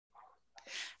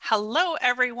Hello,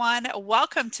 everyone.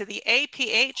 Welcome to the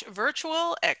APH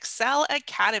Virtual Excel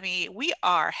Academy. We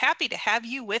are happy to have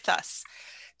you with us.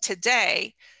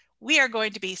 Today, we are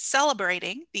going to be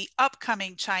celebrating the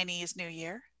upcoming Chinese New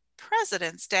Year,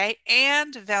 President's Day,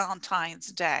 and Valentine's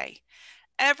Day.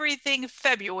 Everything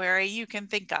February you can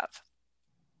think of.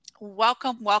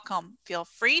 Welcome, welcome. Feel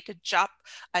free to drop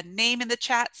a name in the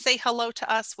chat, say hello to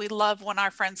us. We love when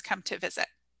our friends come to visit.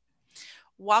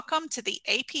 Welcome to the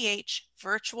APH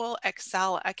Virtual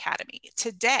Excel Academy.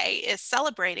 Today is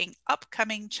celebrating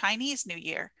upcoming Chinese New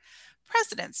Year,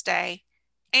 President's Day,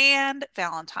 and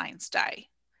Valentine's Day.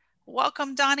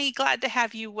 Welcome, Donnie. Glad to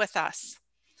have you with us.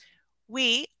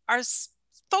 We are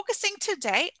focusing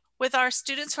today with our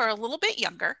students who are a little bit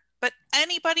younger, but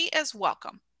anybody is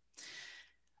welcome.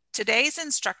 Today's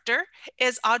instructor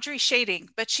is Audrey Schading,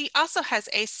 but she also has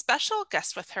a special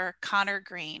guest with her, Connor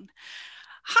Green.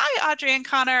 Hi, Audrey and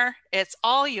Connor. It's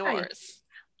all yours.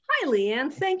 Hi,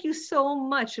 Leanne. Thank you so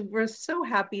much. We're so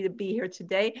happy to be here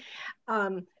today.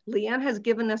 Leanne has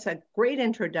given us a great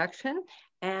introduction,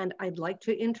 and I'd like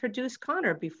to introduce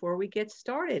Connor before we get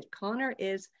started. Connor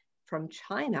is from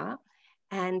China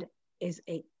and is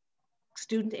a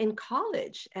student in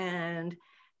college. And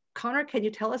Connor, can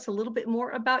you tell us a little bit more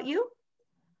about you?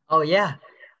 Oh, yeah.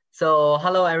 So,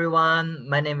 hello everyone.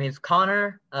 My name is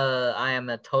Connor. I am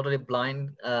a totally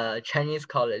blind Chinese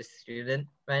college student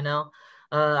right now.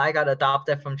 I got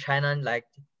adopted from China,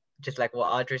 just like what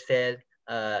Audrey said,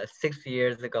 6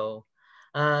 years ago.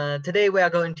 Today we are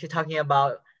going to talking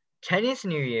about Chinese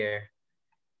New Year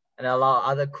and a lot of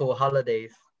other cool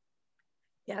holidays.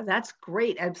 Yeah, that's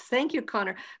great. Thank you,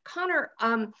 Connor. Connor,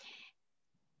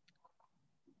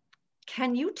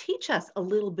 can you teach us a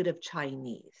little bit of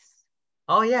Chinese?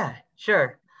 Oh yeah,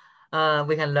 sure.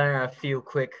 We can learn a few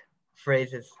quick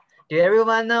phrases. Do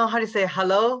everyone know how to say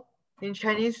hello in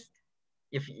Chinese?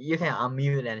 If you can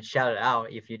unmute and shout it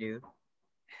out if you do.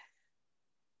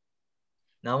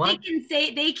 No one?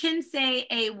 They can say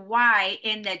a Y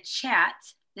in the chat.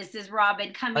 This is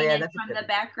Robin coming in from the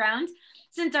background.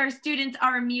 Since our students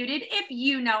are muted, if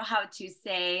you know how to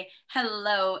say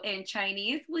hello in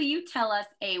Chinese, will you tell us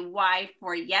a Y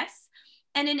for yes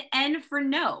and an N for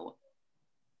no?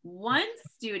 One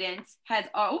student has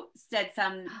said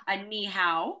a ni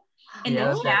hao in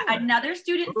the chat. Another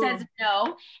student says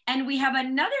no, and we have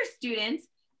another student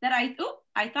that I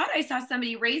thought I saw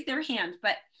somebody raise their hand,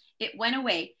 but it went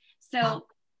away. So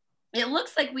it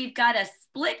looks like we've got a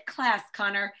split class,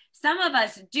 Connor. Some of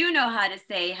us do know how to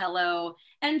say hello,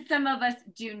 and some of us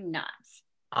do not.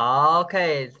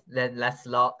 Okay, let's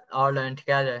all learn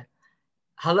together.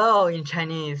 Hello in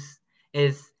Chinese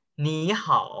is 你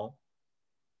好.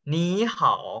 你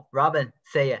好. Robin,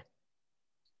 say it.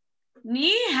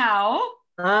 你好.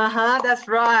 That's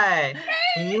right.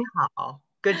 你好.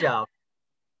 Good job.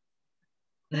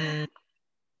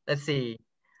 Let's see.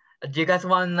 Do you guys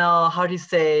want to know how to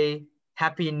say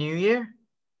Happy New Year?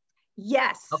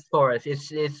 Yes. Of course,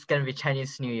 it's gonna be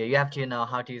Chinese New Year. You have to know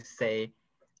how to say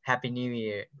Happy New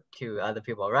Year to other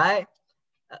people, right?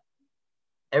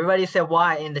 Everybody say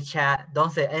Y in the chat.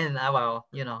 Don't say N. I will,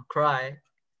 cry.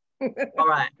 All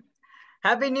right.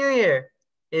 Happy New Year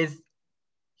is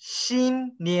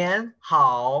新年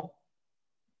好.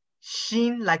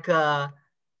 新 like a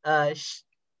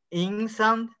in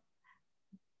sound.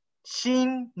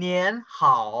 新年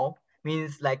好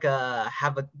means like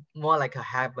have a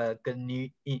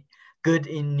good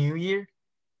in New Year.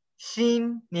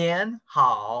 新年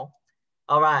好.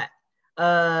 All right.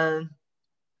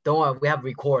 Don't worry, we have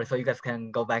record, so you guys can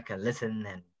go back and listen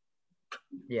and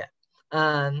yeah.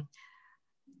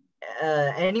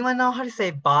 Anyone know how to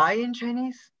say bye in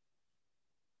Chinese?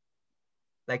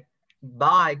 Like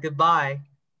bye, goodbye,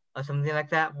 or something like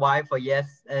that. Y for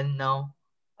yes and no.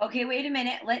 Okay, wait a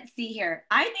minute. Let's see here.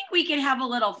 I think we can have a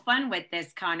little fun with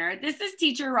this, Connor. This is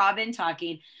Teacher Robin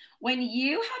talking. When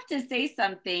you have to say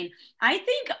something, I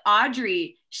think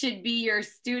Audrey should be your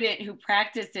student who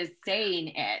practices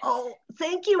saying it. Oh,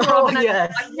 thank you, Robin. Oh,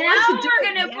 yes. Now we're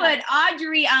going to put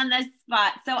Audrey on the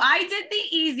spot. So I did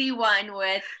the easy one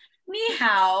with ni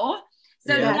hao.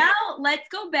 So now let's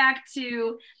go back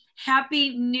to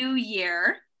Happy New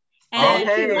Year. And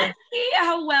let's see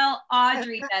how well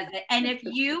Audrey does it. And if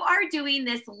you are doing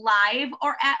this live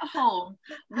or at home,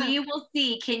 we will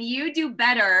see, can you do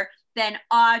better than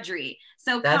Audrey?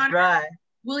 So that's Connor, right.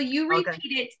 Will you repeat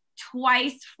it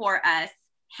twice for us?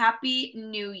 Happy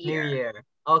New Year. New Year.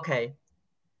 Okay.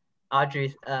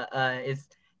 Audrey is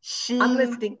新 I'm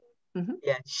listening.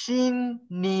 Yeah, 新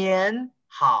年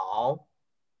好.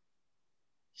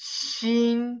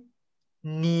 新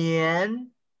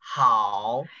年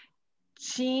好.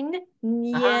新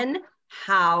年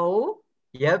好.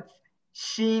 Yep.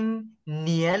 新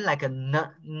年 like a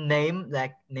name,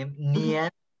 like name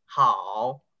年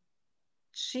好.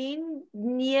 新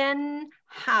年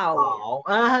好.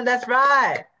 That's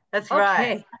right. That's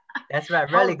right. Okay. That's right.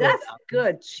 Really good. That's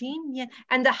good. 新年.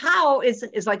 And the how is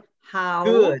like how,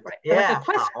 Good. right? Yeah. Like a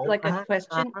question. Like a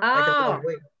question.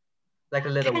 Like a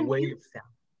little wave sound.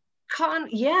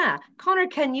 Connor,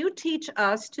 can you teach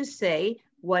us to say,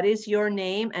 what is your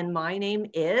name and my name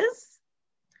is?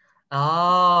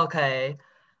 Oh, okay.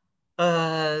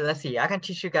 Let's see. I can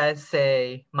teach you guys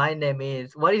say, my name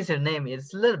is, what is your name?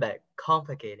 It's a little bit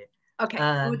complicated. Okay.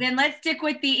 Well, then let's stick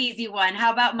with the easy one.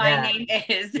 How about my name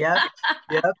is? Yep.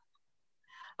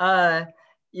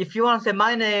 If you want to say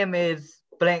my name is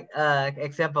blank,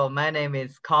 example, my name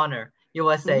is Connor, you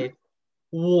will say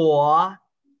我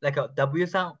like a W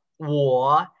sound,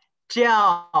 我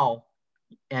叫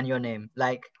and your name,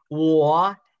 like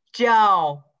我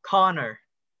叫 Connor.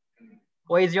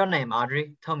 What is your name,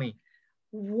 Audrey? Tell me.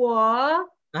 我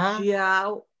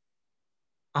叫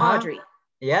Audrey.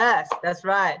 Yes, that's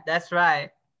right. That's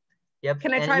right. Yep.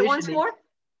 Can I try it once more?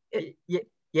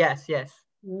 Yes.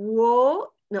 Whoa.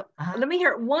 No. Let me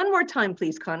hear it one more time,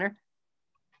 please, Connor.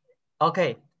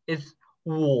 Okay. It's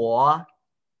我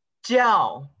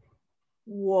叫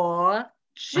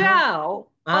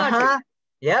Audrey.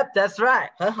 Yep, that's right.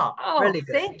 很好. Oh, really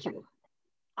good. Thank you.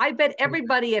 I bet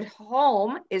everybody at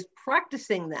home is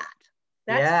practicing that.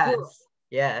 That's good.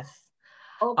 Yes.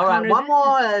 Oh, all Connor, right, one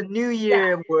more New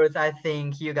Year words I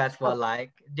think you guys will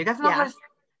like. Do you guys know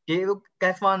do you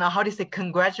guys want to know how to say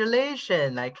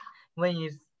congratulations? Like when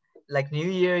you like New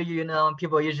Year, you know,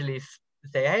 people usually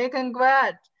say, hey,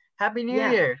 congrats, Happy New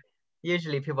Year.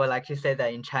 Usually people like to say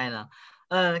that in China.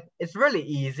 It's really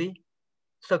easy.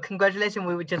 So congratulations,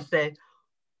 we would just say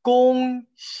恭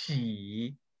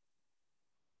喜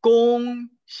恭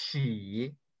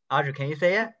喜. Audrey, can you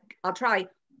say it? I'll try.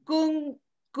 恭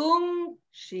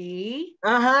喜.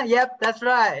 Yep, that's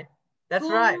right. That's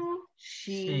right.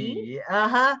 喜.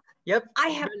 Yep. I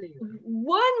have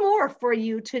one more for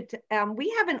you we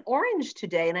have an orange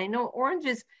today, and I know orange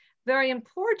is very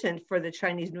important for the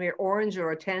Chinese New Year, orange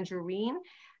or a tangerine.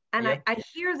 And I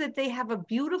hear that they have a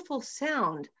beautiful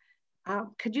sound.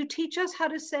 Could you teach us how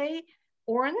to say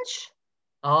orange?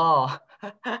 Oh,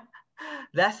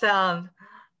 that sound,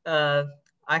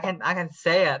 I can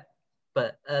say it,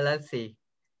 but let's see.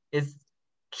 It's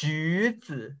橘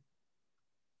子.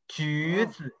 橘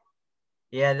子.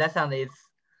 Yeah, that sound is,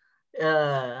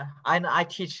 I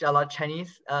teach a lot of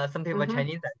Chinese, some people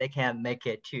Chinese that they can make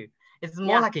it too. It's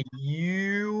more like a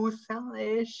U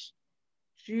sound-ish.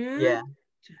 橘. Yeah.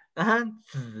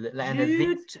 子 and a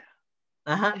Z.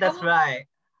 That's right.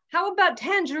 How about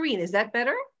tangerine? Is that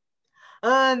better?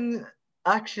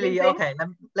 Actually, okay,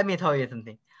 let me tell you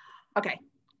something. Okay.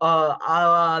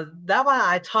 That one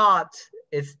I taught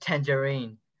is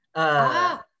tangerine.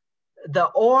 The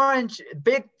orange,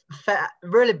 big, fat,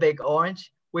 really big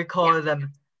orange, we call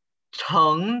them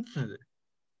橙子.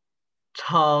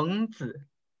 橙子.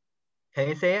 Can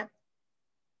you say it?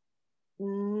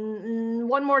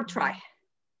 One more try.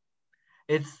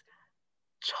 It's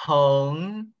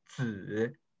橙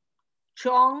子.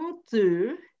 橙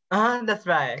子. That's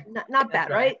right. Not bad,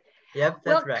 right? Yep,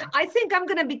 that's right. I think I'm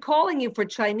going to be calling you for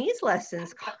Chinese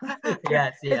lessons.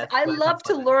 Yes. I love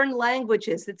to learn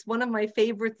languages. It's one of my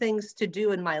favorite things to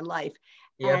do in my life.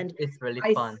 Yep, and it's really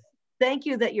fun. Thank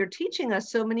you that you're teaching us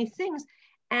so many things.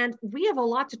 And we have a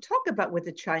lot to talk about with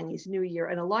the Chinese New Year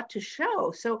and a lot to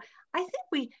show. So I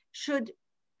think we should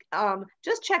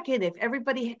just check in if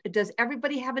does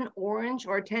everybody have an orange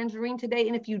or a tangerine today?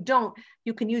 And if you don't,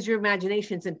 you can use your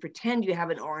imaginations and pretend you have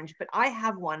an orange, but I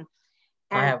have one.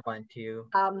 I have one too.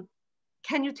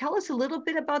 Can you tell us a little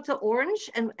bit about the orange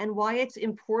and why it's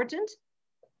important?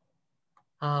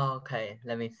 Okay,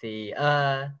 let me see.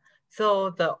 So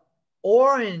the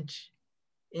orange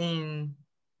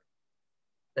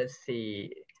let's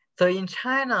see. So in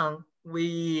China,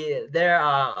 there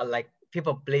are like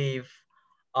people believe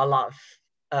a lot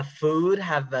of food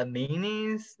have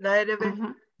meanings that of it,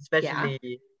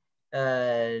 especially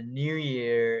New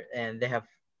Year, and they have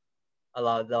a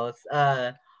lot of those.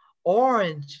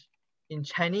 Orange in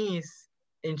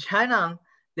China,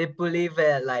 they believe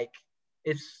it like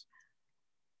it's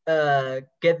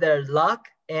get their luck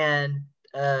and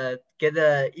get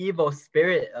the evil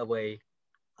spirit away.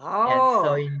 And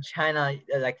so in China,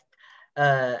 like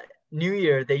New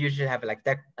Year, they usually have like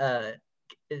that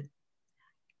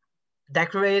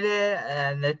decorated,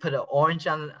 and they put an orange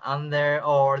on there,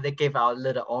 or they give out a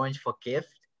little orange for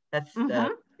gift. That's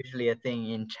usually a thing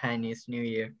in Chinese New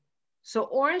Year. So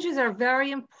oranges are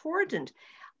very important.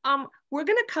 We're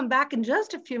going to come back in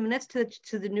just a few minutes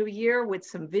to the new year with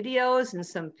some videos and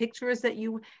some pictures that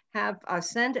you have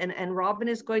sent, and Robin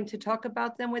is going to talk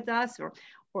about them with us, or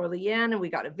Leanne, and we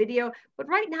got a video. But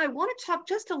right now I want to talk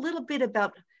just a little bit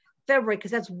about February,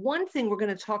 because that's one thing we're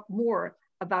going to talk more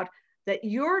about,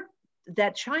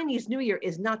 that Chinese New Year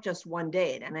is not just one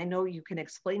day. And I know you can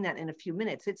explain that in a few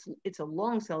minutes. It's a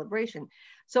long celebration.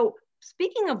 So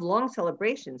speaking of long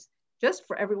celebrations, just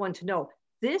for everyone to know,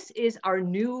 this is our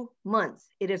new month.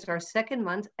 It is our second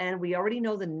month, and we already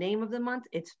know the name of the month.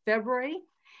 It's February,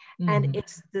 and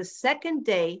it's the second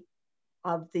day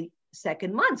of the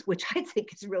second month, which I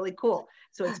think is really cool.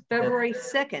 So it's February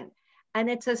 2nd,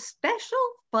 and it's a special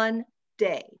fun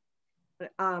day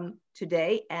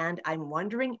today. And I'm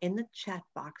wondering in the chat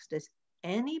box, can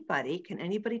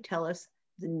anybody tell us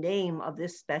the name of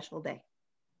this special day?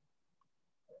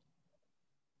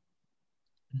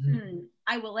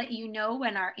 I will let you know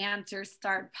when our answers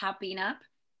start popping up.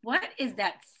 What is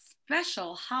that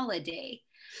special holiday?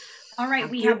 All right,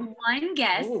 we have one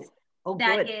guess.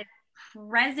 That is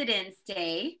President's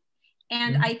Day.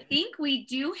 And I think we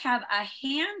do have a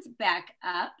hand back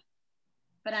up,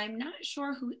 but I'm not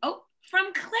sure who. Oh,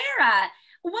 from Clara.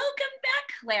 Welcome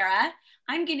back, Clara.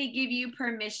 I'm going to give you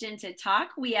permission to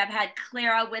talk. We have had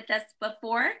Clara with us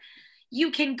before.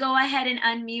 You can go ahead and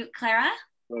unmute, Clara.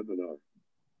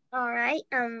 All right.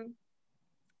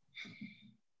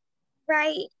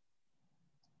 Right.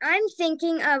 I'm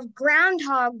thinking of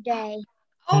Groundhog Day.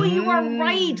 Oh, you are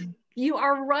right. You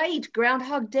are right.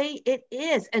 Groundhog Day it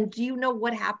is. And do you know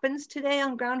what happens today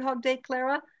on Groundhog Day,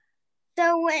 Clara?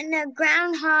 So when a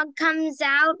groundhog comes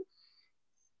out,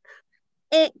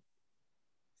 if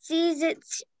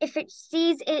it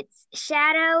sees its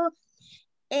shadow,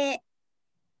 it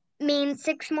means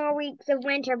 6 more weeks of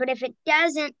winter. But if it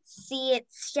doesn't see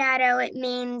its shadow, it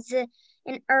means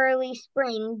an early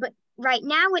spring. But right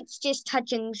now it's just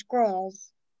touching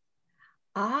scrolls.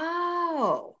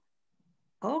 Oh,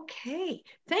 okay.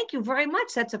 Thank you very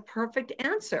much. That's a perfect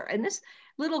answer. And this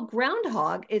little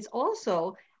groundhog is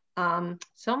also,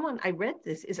 I read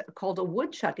this, is called a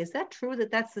woodchuck. Is that true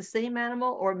that that's the same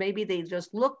animal, or maybe they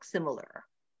just look similar?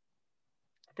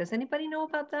 Does anybody know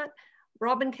about that?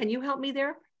 Robin, can you help me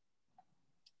there?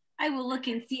 I will look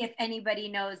and see if anybody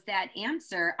knows that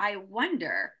answer. I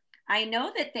wonder. I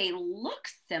know that they look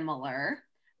similar,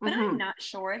 but I'm not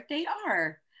sure if they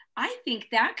are. I think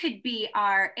that could be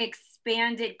our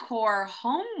expanded core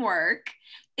homework,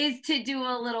 is to do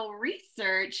a little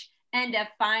research and to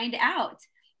find out.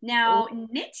 Now,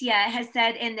 Nitya has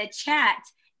said in the chat,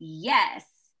 yes,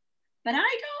 but I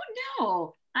don't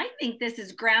know. I think this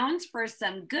is grounds for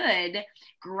some good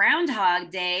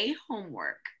Groundhog Day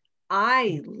homework.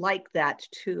 I like that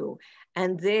too.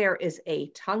 And there is a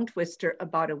tongue twister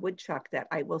about a woodchuck that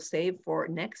I will save for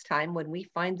next time when we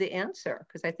find the answer,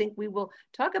 because I think we will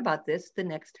talk about this the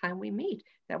next time we meet.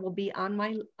 That will be on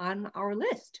our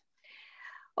list.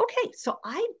 Okay, so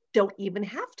I don't even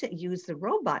have to use the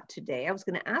robot today. I was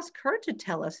going to ask her to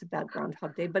tell us about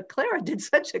Groundhog Day, but Clara did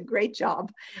such a great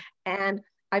job. And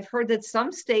I've heard that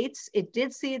some states, it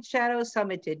did see its shadow,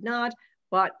 some it did not,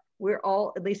 but we're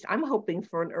all, at least I'm hoping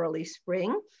for an early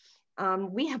spring.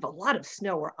 We have a lot of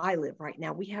snow where I live right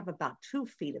now. We have about 2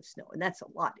 feet of snow, and that's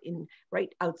a lot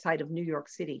right outside of New York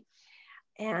City.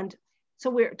 And so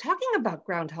we're talking about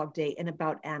Groundhog Day and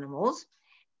about animals.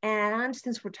 And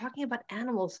since we're talking about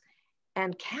animals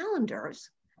and calendars,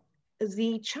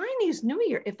 the Chinese New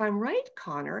Year, if I'm right,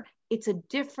 Connor, it's a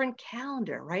different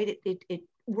calendar, right? It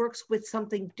works with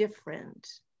something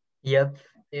different. Yep,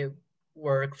 it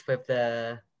works with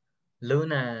the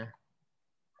lunar.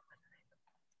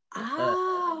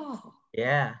 Oh.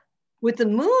 Yeah. With the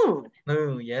moon.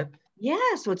 Moon, yep.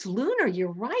 Yeah, so it's lunar,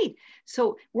 you're right.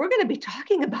 So we're going to be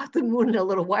talking about the moon in a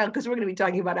little while, because we're going to be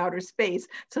talking about outer space.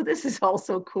 So this is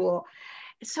also cool.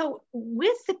 So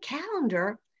with the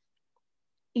calendar,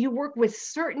 you work with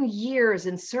certain years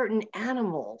and certain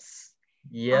animals.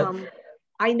 Yep.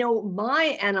 I know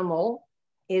my animal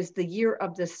is the year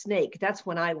of the snake. That's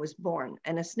when I was born.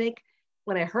 And a snake,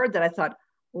 when I heard that, I thought,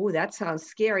 oh, that sounds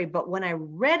scary. But when I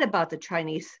read about the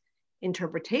Chinese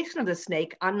interpretation of the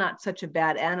snake, I'm not such a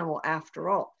bad animal after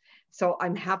all. So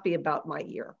I'm happy about my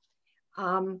year.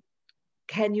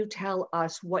 Can you tell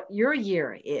us what your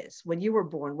year is, when you were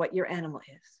born, what your animal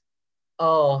is?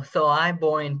 Oh, so I'm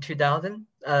born in 2000.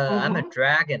 I'm a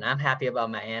dragon. I'm happy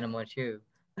about my animal too.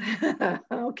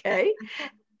 Okay.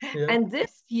 Yep. And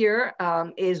this year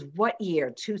is what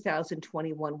year?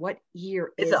 2021. What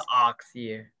year is? It's an ox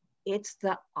year. It's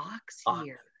the ox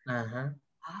year. Uh-huh.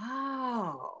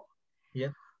 Oh.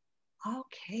 Yep.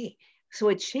 Okay. So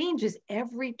it changes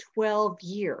every 12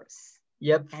 years.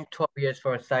 Yep, and 12 years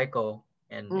for a cycle,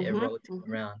 and it rotates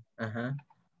mm-hmm. around.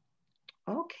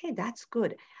 Okay, that's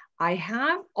good. I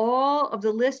have all of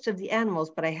the list of the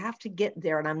animals, but I have to get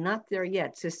there, and I'm not there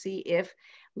yet to see if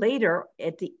later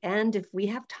at the end, if we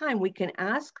have time, we can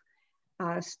ask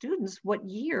students what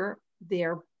year they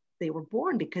were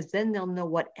born, because then they'll know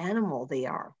what animal they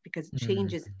are, because it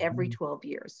changes every 12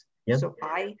 years. Yep. So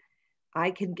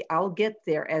I'll get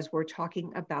there as we're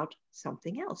talking about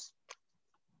something else.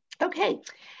 Okay,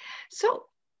 so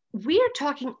we are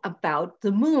talking about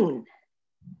the moon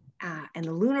and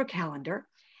the lunar calendar,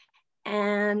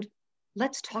 and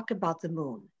let's talk about the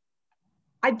moon.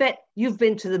 I bet you've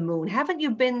been to the moon. Haven't you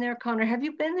been there, Connor? Have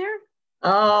you been there?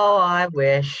 Oh, I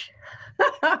wish.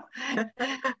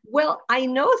 Well, I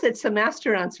know that some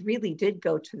astronauts really did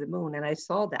go to the moon, and I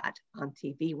saw that on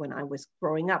TV when I was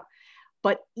growing up.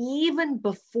 But even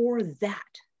before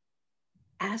that,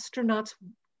 astronauts,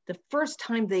 the first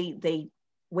time they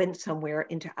went somewhere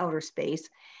into outer space,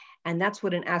 and that's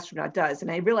what an astronaut does.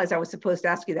 And I realized I was supposed to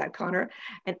ask you that, Connor.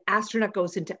 An astronaut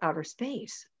goes into outer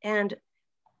space. And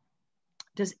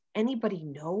does anybody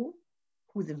know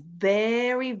who the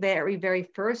very, very, very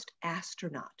first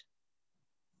astronaut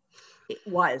it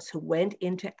was who went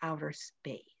into outer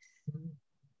space?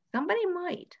 Somebody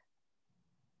might.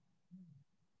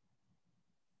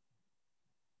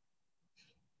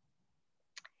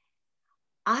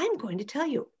 I'm going to tell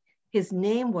you. His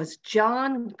name was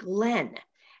John Glenn,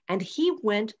 and he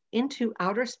went into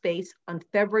outer space on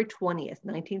February 20th,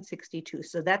 1962.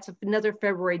 So that's another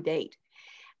February date.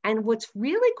 And what's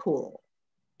really cool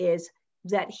is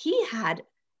that he had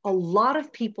a lot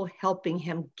of people helping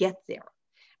him get there.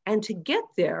 And to get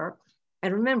there,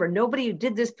 and remember, nobody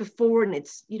did this before, and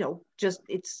it's,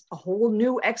 it's a whole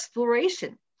new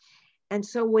exploration. And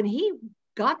so when he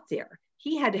got there,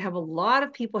 he had to have a lot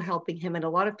of people helping him and a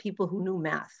lot of people who knew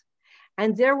math.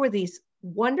 And there were these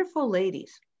wonderful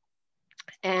ladies,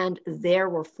 and there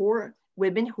were 4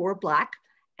 women who were Black,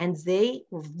 and they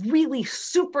were really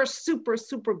super, super,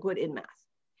 super good in math.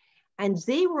 And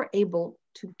they were able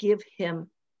to give him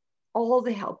all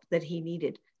the help that he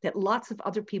needed, that lots of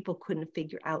other people couldn't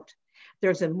figure out.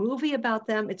 There's a movie about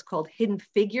them. It's called Hidden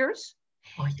Figures.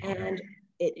 Oh, yeah. And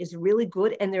it is really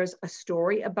good. And there's a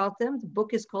story about them. The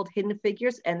book is called Hidden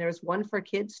Figures, and there's one for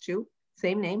kids too.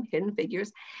 Same name, Hidden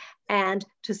Figures. And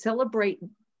to celebrate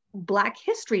Black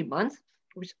History Month,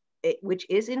 which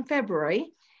is in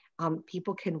February,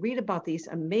 people can read about these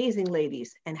amazing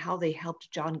ladies and how they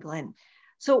helped John Glenn.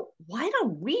 So why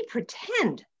don't we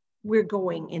pretend we're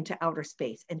going into outer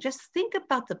space and just think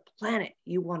about the planet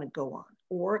you want to go on,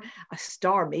 or a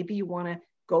star. Maybe you want to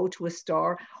go to a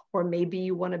star, or maybe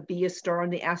you want to be a star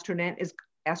and the astronaut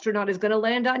is going to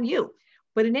land on you.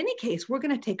 But in any case, we're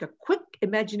going to take a quick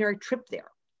imaginary trip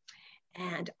there.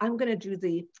 And I'm going to do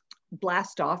the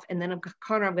blast off, and then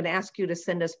Connor, I'm going to ask you to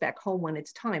send us back home when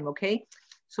it's time, okay?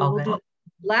 So okay. We'll do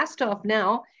blast off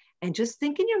now, and just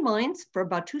think in your minds for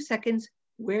about 2 seconds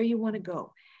where you want to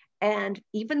go. And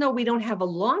even though we don't have a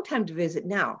long time to visit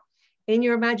now, in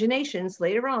your imaginations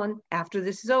later on, after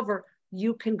this is over,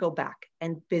 you can go back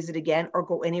and visit again or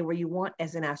go anywhere you want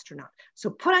as an astronaut. So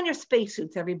put on your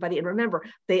spacesuits, everybody. And remember,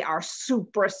 they are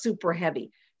super, super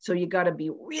heavy. So you got to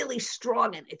be really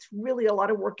strong, and it's really a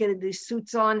lot of work getting these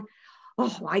suits on.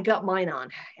 Oh, I got mine on,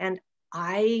 and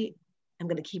I am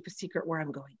going to keep a secret where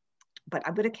I'm going, but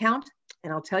I'm going to count,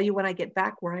 and I'll tell you when I get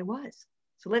back where I was.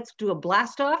 So let's do a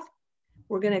blast off.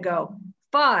 We're going to go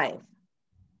 5,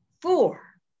 4,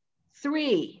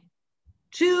 3,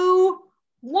 2,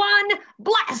 1,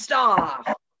 blast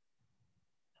off.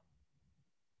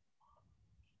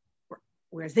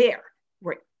 We're there.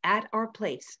 We're at our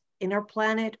place, in our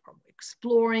planet, or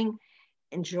exploring.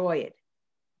 Enjoy it.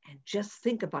 And just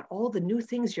think about all the new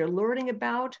things you're learning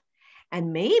about.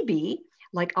 And maybe,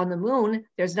 like on the moon,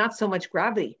 there's not so much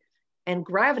gravity. And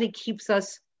gravity keeps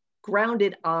us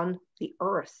grounded on the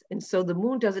Earth. And so the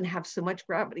moon doesn't have so much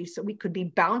gravity. So we could be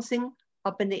bouncing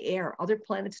up in the air. Other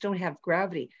planets don't have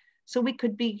gravity. So we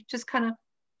could be just kind of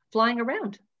flying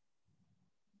around.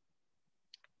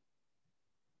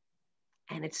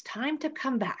 And it's time to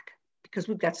come back because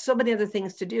we've got so many other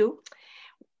things to do.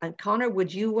 And Connor,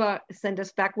 would you send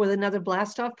us back with another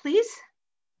blast off, please?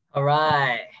 All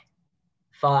right.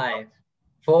 5,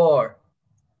 4,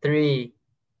 3,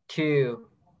 2,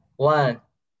 1.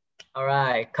 All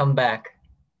right, come back,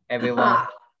 everyone.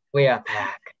 We are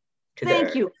back.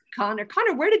 Thank you, Connor.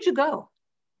 Connor, where did you go?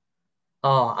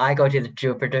 Oh, I go to the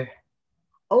Jupiter.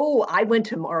 Oh, I went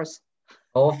to Mars.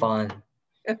 Oh, fun.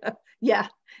 Yeah,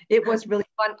 it was really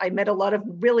fun. I met a lot of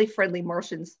really friendly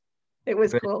Martians. It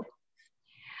was cool.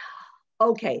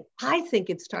 Okay, I think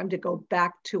it's time to go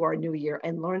back to our new year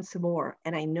and learn some more.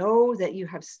 And I know that you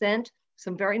have sent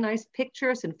some very nice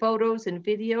pictures and photos and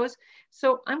videos.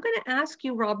 So I'm going to ask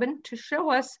you, Robin, to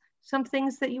show us some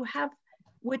things that you have,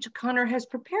 which Connor has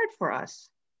prepared for us.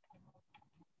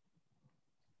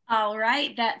 All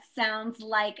right, that sounds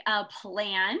like a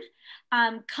plan.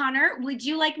 Connor, would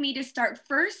you like me to start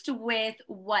first with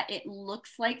what it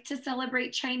looks like to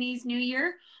celebrate Chinese New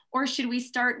Year, or should we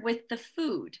start with the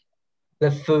food?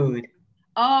 The food.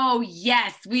 Oh,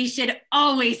 yes, we should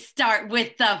always start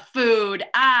with the food.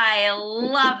 I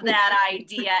love that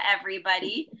idea,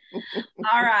 everybody.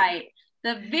 All right,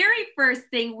 the very first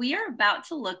thing we are about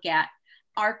to look at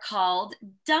are called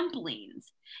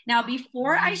dumplings. Now,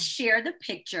 before I share the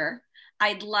picture,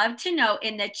 I'd love to know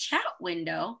in the chat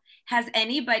window, has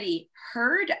anybody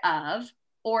heard of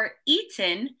or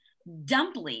eaten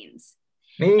dumplings?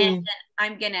 Me. And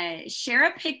I'm gonna share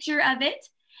a picture of it,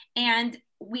 and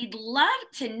we'd love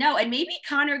to know, and maybe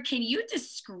Connor, can you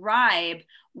describe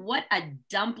what a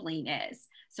dumpling is?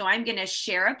 So I'm gonna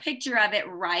share a picture of it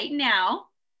right now.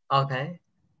 Okay.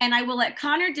 And I will let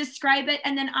Connor describe it,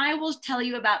 and then I will tell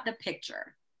you about the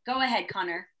picture. Go ahead,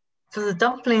 Connor. So the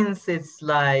dumplings, it's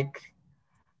like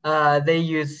they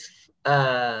use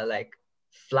like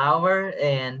flour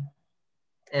and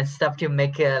stuff to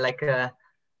make like a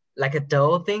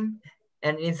dough thing,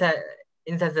 and inside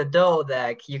the dough,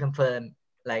 like you can put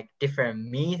like different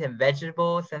meat and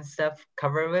vegetables and stuff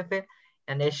covered with it,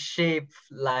 and it's shaped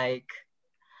like,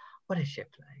 what is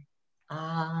shaped like?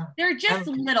 They're just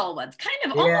little ones, kind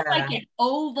of almost like an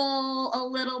oval a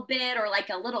little bit, or like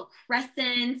a little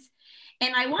crescent.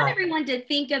 And I want everyone to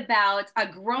think about a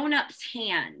grown-up's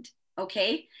hand,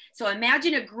 okay? So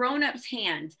imagine a grown-up's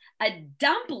hand. A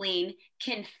dumpling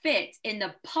can fit in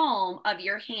the palm of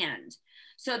your hand.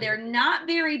 So they're not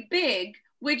very big,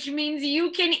 which means you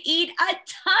can eat a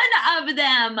ton of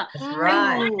them. That's right.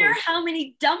 I wonder how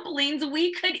many dumplings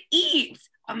we could eat.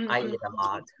 I eat a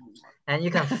lot. And you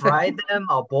can fry them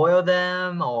or boil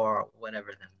them or whatever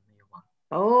them you want.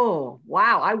 Oh,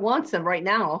 wow. I want some right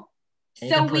now.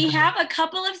 So we have a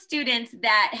couple of students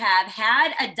that have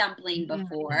had a dumpling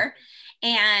before,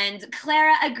 and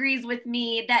Clara agrees with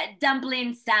me that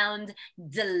dumplings sound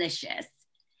delicious.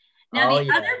 Now,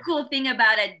 the other cool thing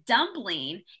about a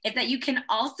dumpling is that you can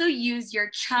also use your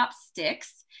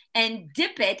chopsticks and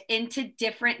dip it into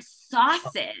different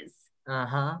sauces.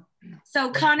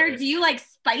 So Connor, do you like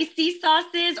spicy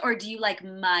sauces or do you like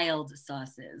mild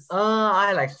sauces?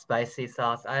 I like spicy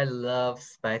sauce. I love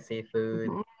spicy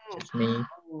food. Just me.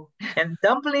 And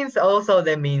dumplings also,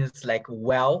 that means like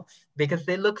wealth, because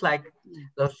they look like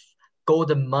those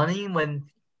golden money when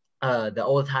the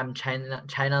old time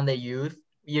China they use.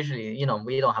 Usually, you know,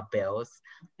 we don't have bells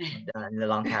in a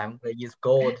long time. They use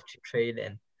gold to trade,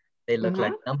 and they look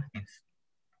like dumplings.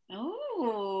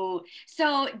 Oh,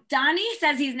 so Donnie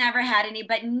says he's never had any,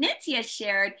 but Nitya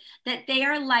shared that they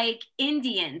are like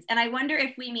Indians. And I wonder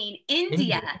if we mean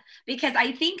India, because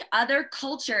I think other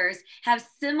cultures have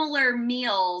similar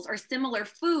meals or similar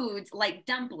foods like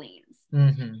dumplings.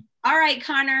 All right,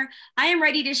 Connor, I am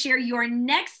ready to share your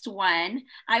next one.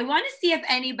 I want to see if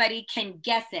anybody can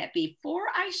guess it before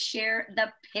I share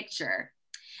the picture.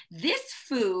 This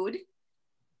food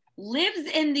lives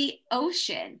in the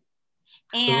ocean,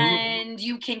 and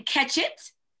you can catch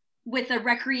it with a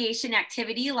recreation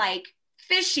activity like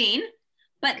fishing,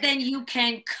 but then you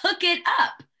can cook it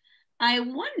up. I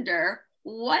wonder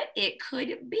what it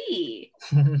could be.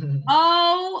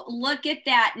 Oh, look at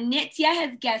that. Nitya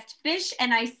has guessed fish,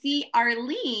 and I see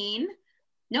Arlene.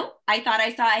 Nope, I thought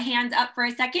I saw a hand up for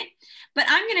a second, but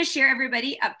I'm going to share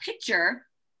everybody a picture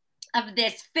of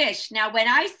this fish. Now, when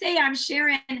I say I'm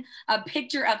sharing a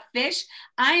picture of fish,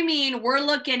 I mean we're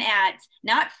looking at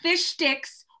not fish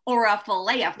sticks or a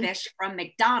fillet of fish from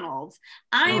McDonald's.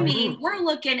 I mean we're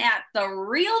looking at the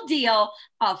real deal,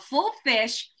 a full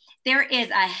fish. There is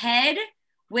a head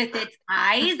with its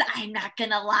eyes. I'm not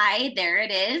gonna lie, there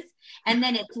it is. And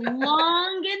then it's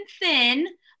long and thin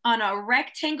on a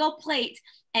rectangle plate,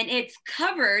 and it's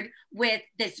covered with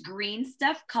this green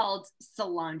stuff called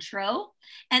cilantro,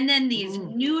 and then these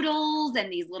noodles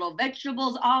and these little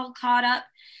vegetables all caught up.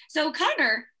 So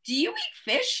Connor, do you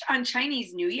eat fish on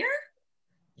Chinese New Year?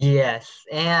 Yes,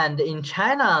 and in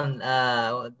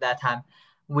China that time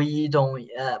we don't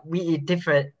we eat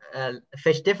different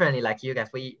fish differently like you guys.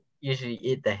 We usually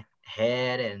eat the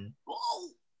head and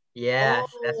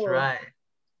that's right.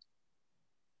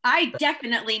 I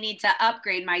definitely need to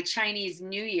upgrade my Chinese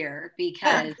New Year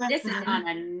because this is on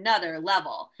another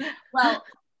level. Well,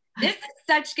 this is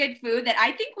such good food that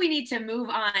I think we need to move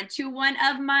on to one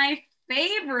of my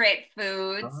favorite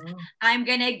foods. I'm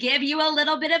going to give you a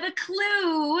little bit of a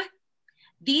clue.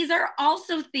 These are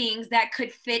also things that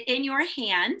could fit in your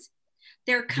hand.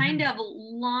 They're kind of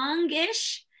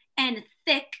longish and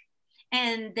thick,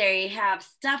 and they have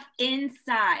stuff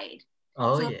inside.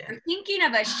 Oh, so yeah. If you're thinking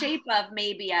of a shape of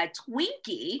maybe a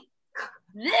Twinkie,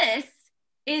 this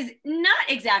is not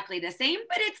exactly the same,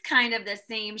 but it's kind of the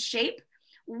same shape.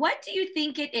 What do you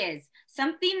think it is?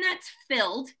 Something that's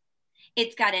filled.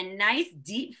 It's got a nice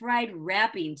deep fried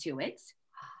wrapping to it.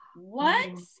 What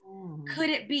could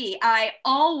it be? I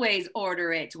always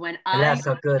order it when That's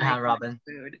so good, huh, Robin?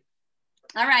 Food.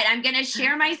 All right, I'm gonna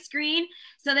share my screen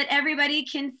so that everybody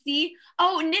can see.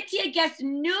 Oh, Nitya guessed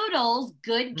noodles.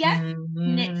 Good guess,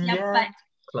 Nitya. Yeah, but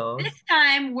close. This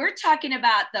time we're talking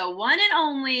about the one and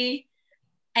only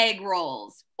egg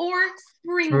rolls or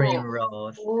spring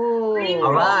rolls.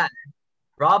 All right,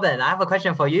 Robin, I have a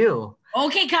question for you.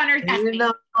 Okay, Connor, do you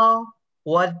know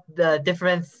what the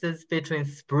differences between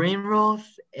spring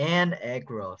rolls and egg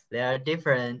rolls? They are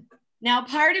different. Now,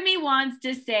 part of me wants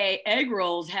to say egg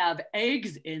rolls have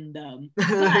eggs in them, but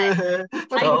I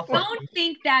don't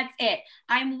think that's it.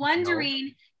 I'm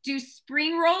wondering, do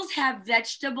spring rolls have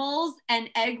vegetables and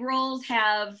egg rolls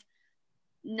have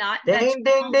not vegetables?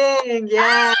 Ding, ding, ding.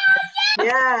 Yes.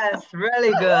 Yes,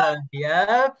 really good.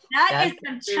 Yep. That is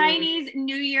some Chinese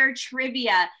New Year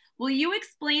trivia. Will you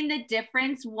explain the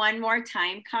difference one more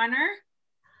time, Connor?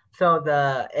 So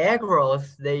the egg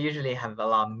rolls, they usually have a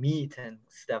lot of meat and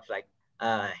stuff like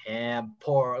ham,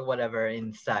 pork, whatever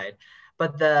inside.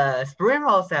 But the spring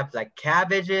rolls have like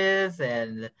cabbages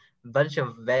and a bunch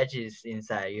of veggies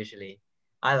inside usually.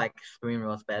 I like spring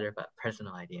rolls better, but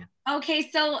personal idea. Okay,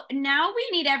 so now we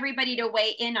need everybody to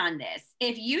weigh in on this.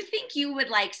 If you think you would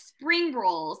like spring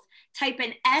rolls, type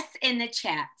an S in the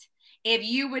chat. If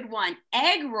you would want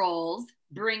egg rolls,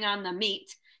 bring on the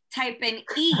meat, type an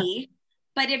E.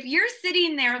 But if you're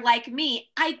sitting there like me,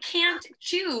 I can't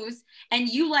choose, and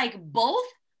you like both,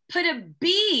 put a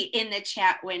B in the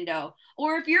chat window.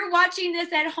 Or if you're watching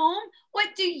this at home, what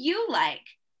do you like?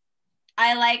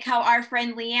 I like how our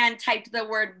friend Leanne typed the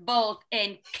word both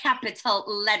in capital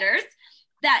letters.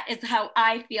 That is how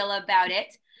I feel about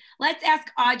it. Let's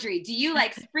ask Audrey, do you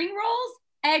like spring rolls,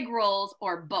 egg rolls,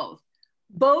 or both?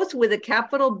 Both with a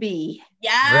capital B.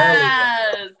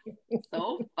 Yes.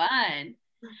 So fun.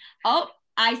 Oh,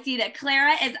 I see that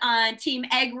Clara is on team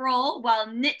egg roll while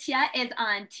Nitya is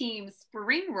on team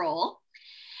spring roll.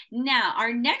 Now,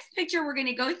 our next picture we're going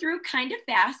to go through kind of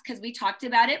fast because we talked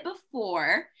about it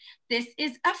before. This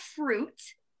is a fruit.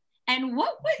 And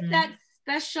what was that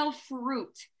special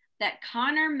fruit that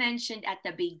Connor mentioned at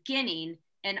the beginning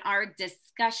in our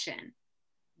discussion?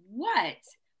 What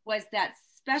was that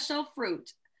special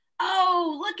fruit?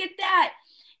 Oh, look at that.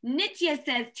 Nitya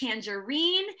says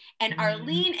tangerine, and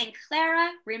Arlene and Clara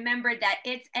remembered that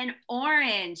it's an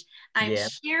orange. I'm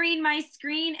sharing my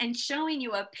screen and showing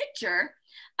you a picture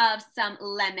of some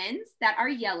lemons that are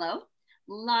yellow,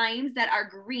 limes that are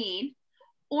green,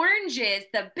 oranges,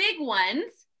 the big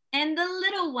ones, and the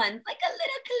little ones, like a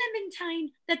little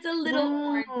clementine that's a little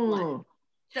orange one.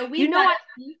 So we've got a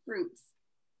few fruits.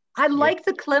 I like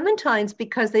the clementines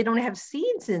because they don't have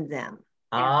seeds in them.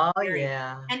 Oh,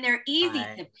 yeah. And they're easy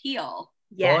to peel.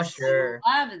 Yes. For sure.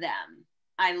 I love them.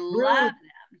 I love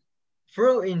them.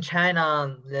 Fruit in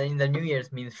China in the New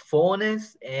Year's means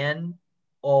fullness and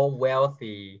or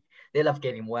wealthy. They love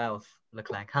getting wealth, look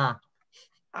like, huh?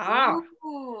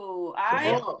 Ooh,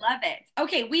 I love it.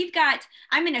 Okay,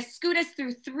 I'm going to scoot us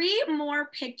through 3 more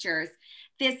pictures.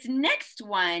 This next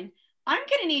one, I'm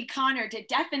going to need Connor to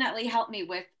definitely help me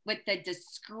with the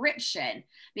description,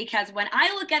 because when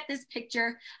I look at this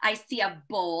picture, I see a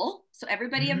bowl. So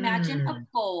everybody imagine a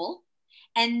bowl.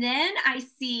 And then I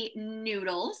see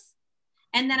noodles.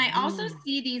 And then I also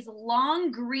see these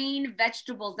long green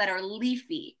vegetables that are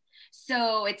leafy.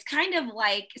 So it's kind of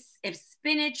like if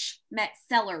spinach met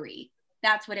celery.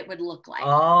 That's what it would look like.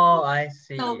 Oh, I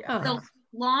see. So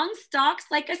long stalks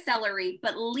like a celery,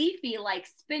 but leafy like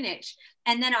spinach.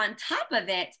 And then on top of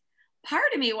it,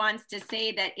 part of me wants to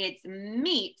say that it's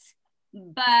meat,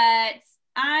 but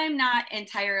I'm not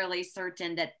entirely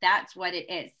certain that that's what it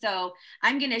is. So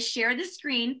I'm going to share the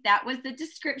screen. That was the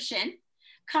description.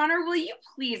 Connor, will you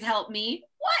please help me?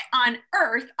 What on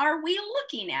earth are we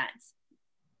looking at?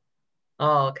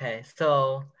 Oh, okay.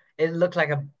 So it looked like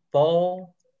a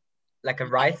bowl, like a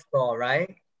rice bowl,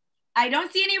 right? I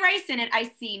don't see any rice in it.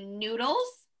 I see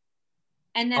noodles.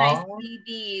 And then I see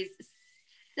these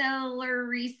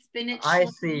celery, spinach. I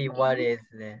see what is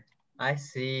there. I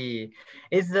see.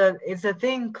 It's a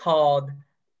thing called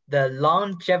the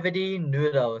longevity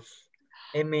noodles.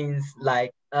 It means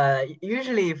like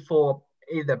usually for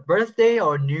either birthday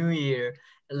or New Year.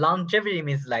 Longevity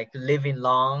means like living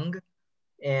long,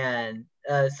 and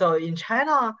so in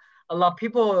China, a lot of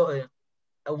people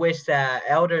wish that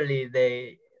elderly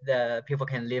the people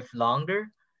can live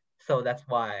longer. So that's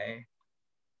why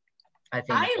I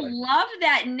think. I love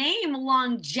that name,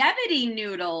 longevity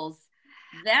noodles.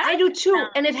 I do too,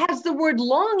 and it has the word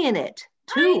long in it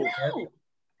too. I know.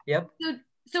 Yep.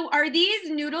 So are these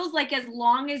noodles like as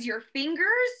long as your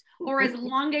fingers, or as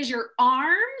long as your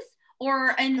arms,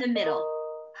 or in the middle?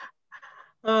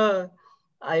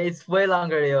 It's way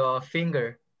longer your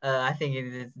finger. I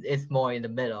think it's more in the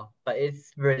middle, but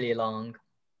it's really long.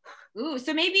 Ooh,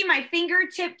 so maybe my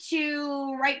fingertip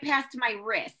to right past my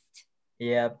wrist.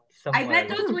 Yep. I bet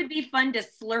those would be fun to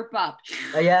slurp up.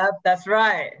 Yeah, that's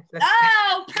right.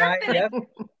 Oh, perfect. Right, yep.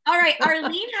 All right,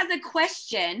 Arlene has a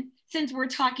question since we're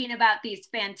talking about these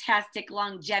fantastic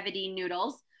longevity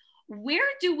noodles. Where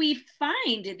do we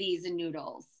find these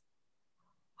noodles?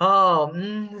 Oh,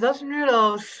 those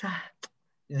noodles,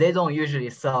 they don't usually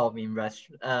serve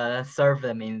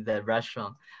them in the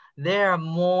restaurant. They're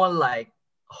more like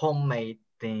homemade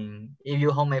thing. If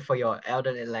you homemade for your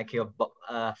elderly, like your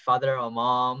father or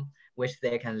mom, which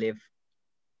they can live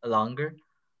longer.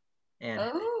 And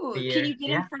can you get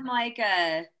them from like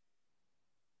a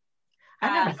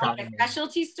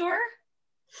specialty store?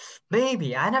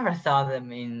 Maybe. I never saw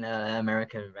them in an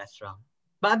American restaurant,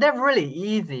 but they're really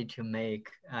easy to make.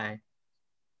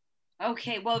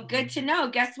 Okay, well, good to know.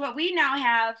 Guess what we now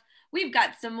have? We've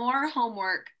got some more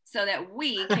homework so that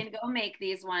we can go make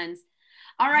these ones.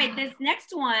 All right, this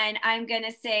next one I'm going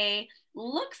to say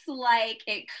looks like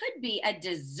it could be a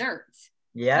dessert.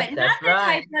 Yeah, but not the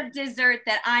type of dessert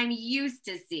that I'm used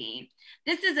to seeing.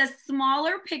 This is a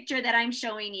smaller picture that I'm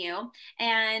showing you.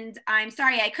 And I'm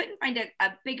sorry, I couldn't find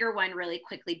a bigger one really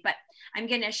quickly, but I'm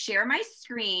going to share my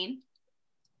screen.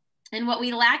 And what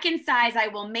we lack in size, I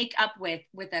will make up with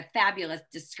a fabulous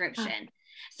description.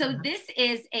 So this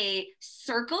is a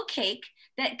circle cake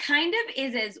that kind of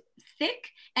is as thick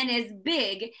and as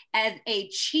big as a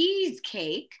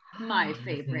cheesecake, my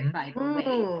favorite, by the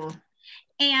way.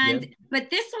 And but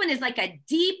this one is like a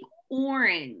deep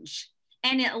orange,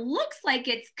 and it looks like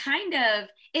it's kind of,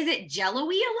 is it jello-y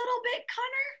a little bit,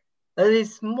 Connor?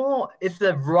 It's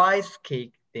a rice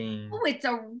cake thing. Oh, it's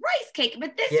a rice cake,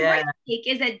 but this rice cake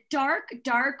is a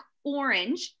dark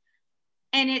orange.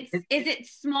 And is it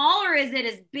small or is it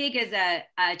as big as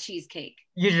a cheesecake?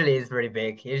 Usually it's really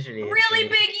big. Really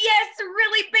big, yes,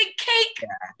 really big cake. Yeah.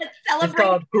 Let's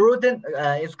celebrate.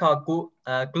 It's called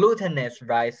glutinous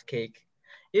rice cake.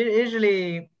 It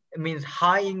usually means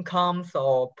high incomes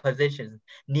or positions.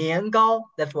 年高,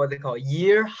 that's what they call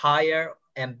year higher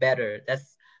and better.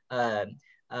 That's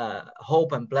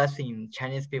hope and blessing.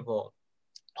 Chinese people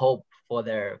hope for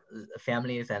their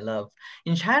families and love.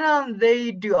 In China,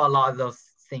 they do a lot of those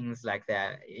things like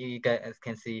that. You guys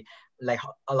can see like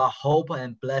a lot of hope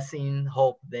and blessing,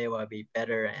 hope they will be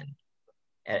better and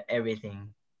at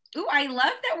everything. Ooh, I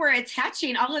love that we're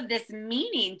attaching all of this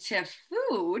meaning to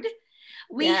food.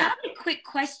 We have a quick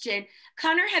question.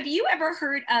 Connor, have you ever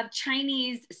heard of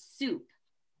Chinese soup?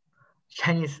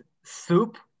 Chinese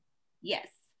soup? Yes.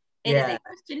 It is a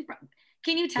question from,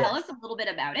 can you tell us a little bit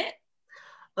about it?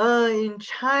 In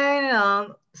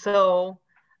China, so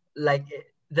like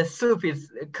the soup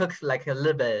is cooked like a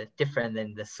little bit different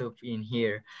than the soup in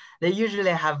here. They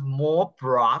usually have more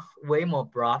broth, way more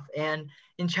broth. And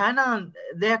in China,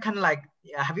 they're kind of like,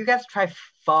 have you guys tried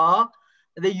pho?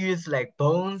 They use like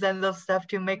bones and those stuff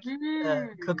to make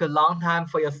cook a long time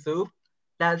for your soup.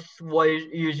 That's what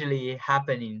usually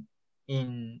happening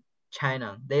in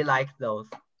China. They like those.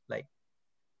 Like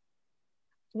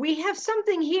we have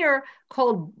something here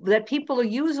called that people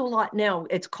use a lot now.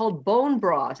 It's called bone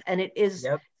broth, and it is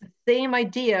the same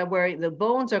idea where the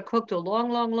bones are cooked a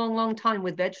long time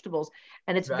with vegetables,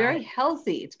 and it's very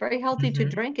healthy. It's very healthy to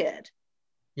drink it.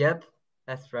 Yep,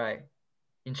 that's right.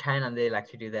 In China, they like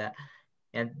to do that.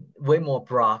 And way more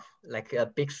broth. Like a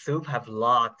big soup have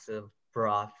lots of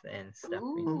broth and stuff.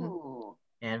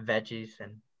 And veggies.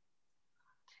 And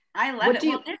I love it.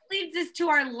 Well, this leads us to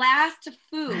our last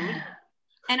food.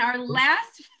 And our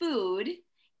last food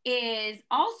is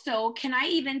also, can I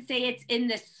even say it's in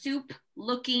the soup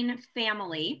looking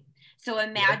family? So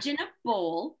imagine a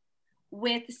bowl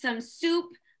with some soup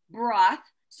broth.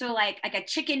 So like a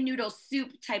chicken noodle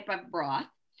soup type of broth.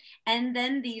 And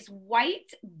then these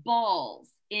white balls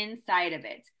inside of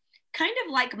it, kind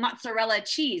of like mozzarella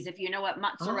cheese, if you know what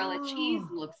mozzarella cheese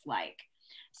looks like.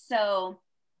 So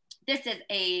this is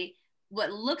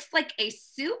what looks like a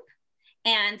soup,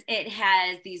 and it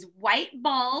has these white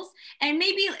balls, and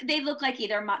maybe they look like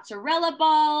either mozzarella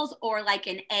balls or like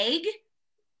an egg,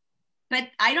 but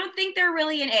I don't think they're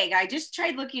really an egg. I just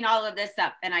tried looking all of this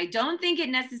up and I don't think it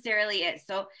necessarily is.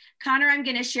 So Connor, I'm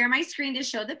gonna share my screen to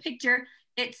show the picture.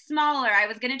 It's smaller. I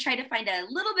was gonna try to find a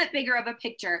little bit bigger of a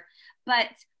picture, but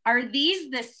are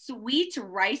these the sweet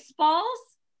rice balls?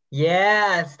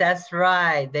 Yes, that's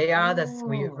right. They are the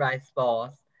sweet rice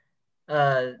balls.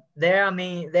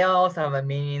 They also have a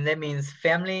meaning. That means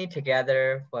family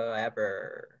together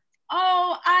forever.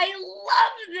 Oh, I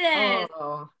love this.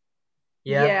 Oh,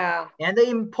 Yep. yeah. And the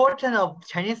importance of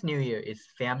Chinese New Year is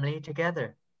family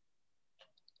together.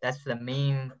 That's the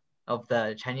meaning of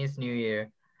the Chinese New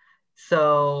Year.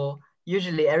 So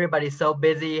usually everybody's so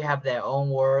busy, have their own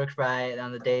work, right,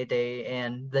 on the day,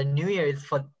 and the New Year is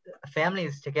for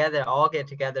families together, all get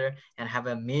together and have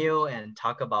a meal and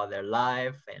talk about their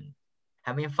life and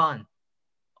having fun.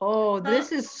 Oh,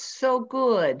 this is so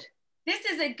good. This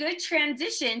is a good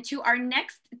transition to our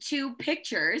next two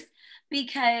pictures,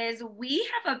 because we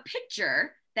have a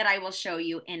picture that I will show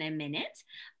you in a minute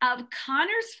of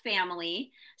Connor's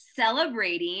family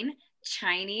celebrating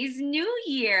Chinese New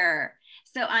Year.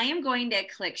 So I am going to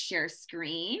click share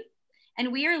screen,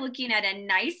 and we are looking at a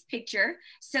nice picture.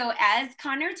 So as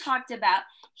Connor talked about,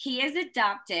 he is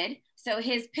adopted. So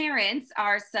his parents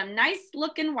are some nice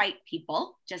looking white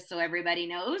people, just so everybody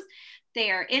knows. They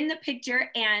are in the picture,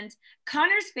 and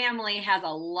Connor's family has a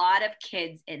lot of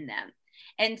kids in them.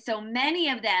 And so many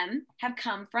of them have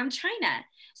come from China.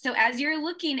 So as you're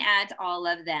looking at all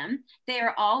of them, they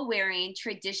are all wearing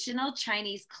traditional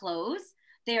Chinese clothes.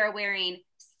 They are wearing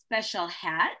special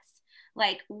hats.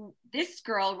 Like this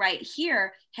girl right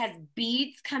here has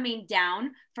beads coming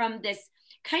down from this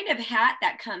kind of hat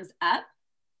that comes up.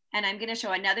 And I'm going to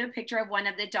show another picture of one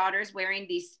of the daughters wearing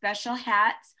these special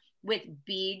hats with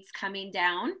beads coming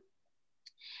down.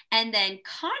 And then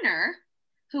Connor,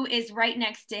 who is right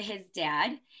next to his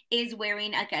dad, is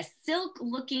wearing like a silk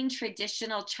looking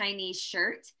traditional Chinese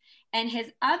shirt. And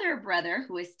his other brother,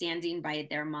 who is standing by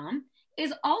their mom,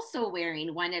 is also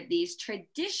wearing one of these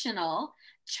traditional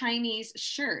Chinese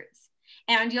shirts.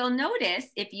 And you'll notice,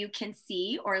 if you can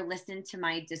see or listen to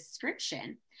my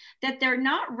description, that they're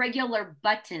not regular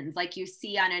buttons like you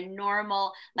see on a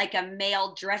normal, like a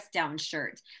male dress down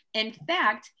shirt. In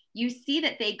fact, you see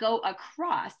that they go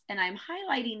across, and I'm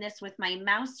highlighting this with my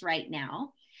mouse right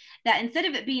now, that instead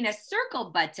of it being a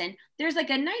circle button, there's like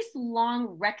a nice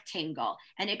long rectangle,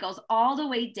 and it goes all the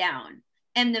way down.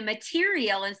 And the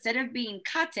material, instead of being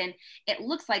cotton, it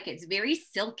looks like it's very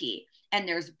silky. And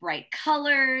there's bright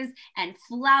colors and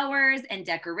flowers and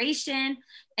decoration.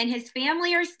 And his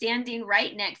family are standing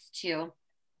right next to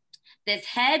this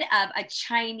head of a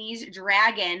Chinese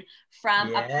dragon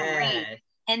from a parade.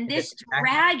 And this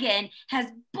dragon has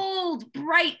bold,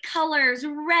 bright colors,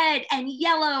 red and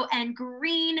yellow and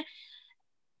green.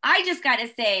 I just got to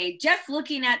say, just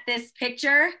looking at this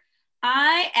picture,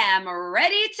 I am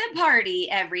ready to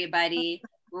party, everybody.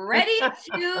 Ready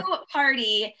to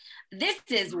party. This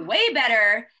is way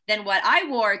better than what I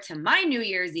wore to my New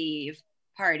Year's Eve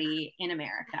party in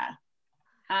America.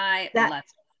 I love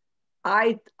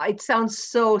it. It sounds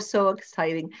so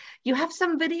exciting. You have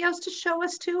some videos to show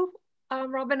us too,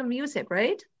 Robin, of music,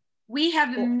 right? We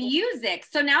have music.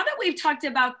 So now that we've talked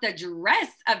about the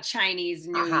dress of Chinese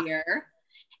New Year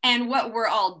and what we're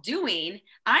all doing,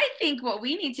 I think what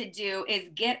we need to do is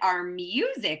get our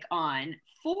music on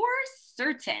for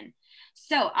certain.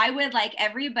 So I would like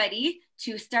everybody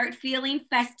to start feeling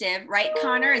festive, right,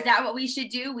 Connor? Is that what we should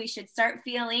do? We should start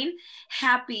feeling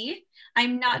happy.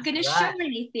 I'm not going to show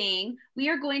anything. We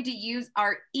are going to use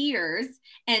our ears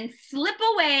and slip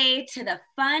away to the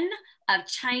fun of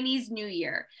Chinese New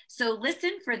Year. So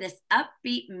listen for this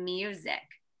upbeat music.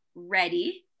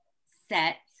 Ready,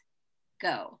 set,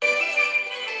 go.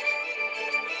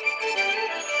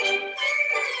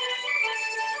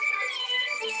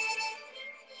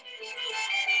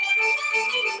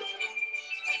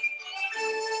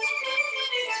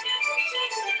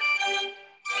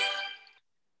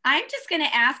 I'm just going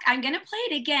to ask, I'm going to play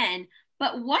it again,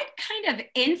 but what kind of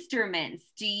instruments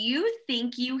do you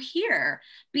think you hear?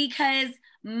 Because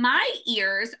my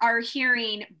ears are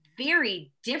hearing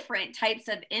very different types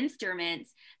of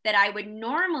instruments that I would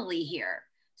normally hear.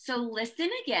 So listen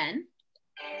again.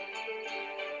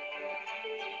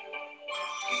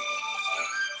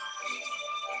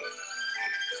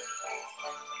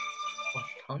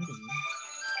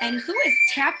 And who is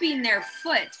tapping their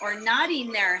foot or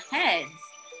nodding their heads?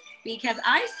 Because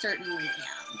I certainly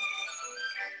am.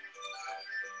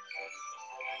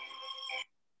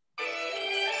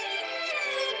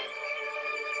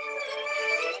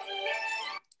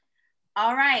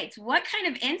 All right. What kind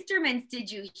of instruments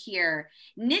did you hear?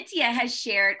 Nitya has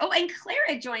shared. Oh, and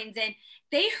Clara joins in.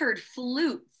 They heard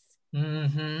flutes.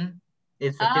 Mm-hmm.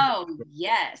 It's a Oh, different,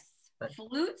 yes. but,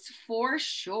 Flutes for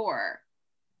sure.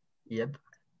 yep.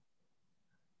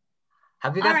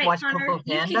 Have you All guys right, watched Kung Connor, Fu you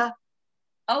can. Panda?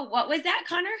 Oh, what was that,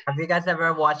 Connor? Have you guys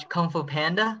ever watched Kung Fu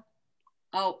Panda?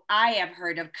 Oh, I have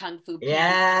heard of Kung Fu Panda.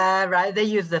 Yeah, right. They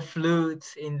use the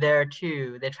flutes in there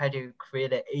too. They try to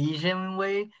create an Asian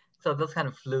way. So those kind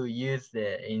of flute used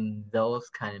it in those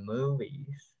kind of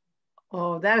movies.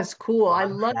 Oh, that is cool. I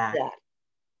love Fact. that.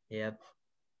 Yep.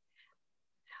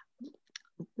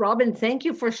 Robin, thank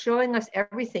you for showing us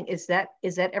everything. Is that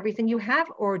everything you have,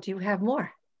 or do you have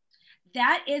more?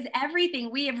 That is everything.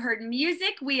 We have heard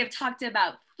music. We have talked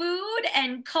about food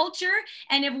and culture.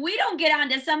 And if we don't get on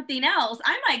to something else,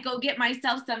 I might go get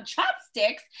myself some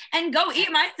chopsticks and go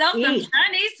eat myself some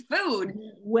Chinese food.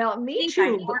 Well, me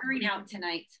too. I'm ordering out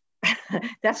tonight.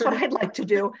 That's what I'd like to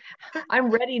do. I'm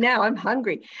ready now. I'm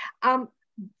hungry.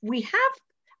 We have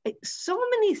so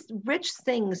many rich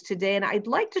things today, and I'd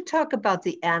like to talk about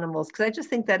the animals because I just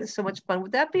think that is so much fun.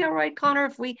 Would that be all right, Connor,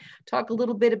 if we talk a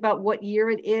little bit about what year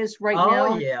it is now?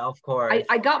 Oh, yeah, of course.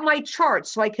 I got my chart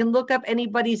so I can look up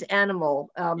anybody's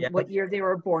animal, Yep. what year they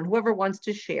were born, whoever wants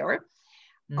to share.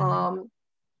 Mm-hmm.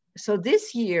 So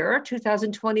this year,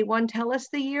 2021, tell us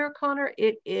the year, Connor.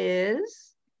 It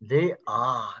is the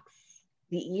ox.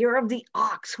 The year of the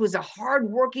ox, who is a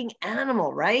hardworking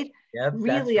animal, right? Yep,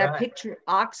 really, that's right. I picture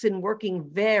oxen working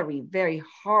very, very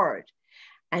hard.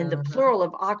 And the plural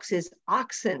of ox is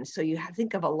oxen. So you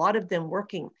think of a lot of them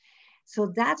working.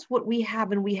 So that's what we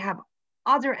have. And we have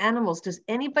other animals. Does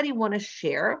anybody want to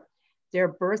share their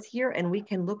birth year? And we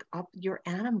can look up your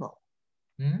animal.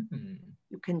 Mm-hmm.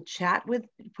 You can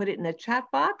put it in the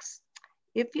chat box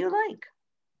if you like.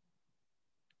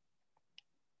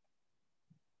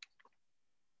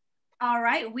 All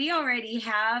right, we already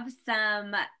have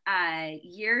some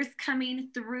years coming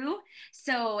through.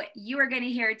 So you are going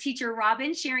to hear Teacher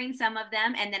Robin sharing some of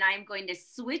them, and then I'm going to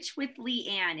switch with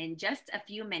Leanne in just a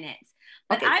few minutes.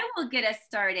 But okay. I will get us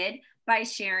started by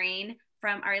sharing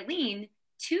from Arlene,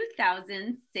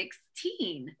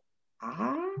 2016.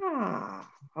 Ah,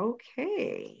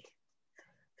 okay.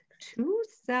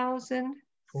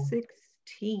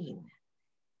 2016.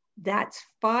 That's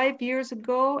 5 years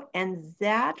ago, and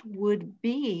that would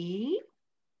be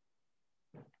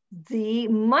the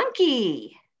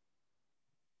monkey.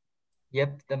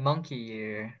 Yep, the monkey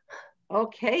year.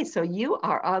 Okay, so you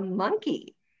are a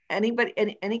monkey. Anybody,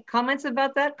 any comments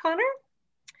about that, Connor?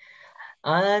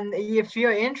 And if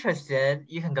you're interested,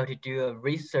 you can go to do a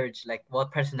research like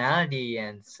what personality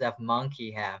and stuff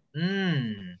monkey have.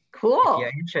 Cool. If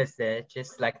you're interested,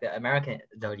 just like the American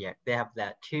zodiac, they have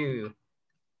that too.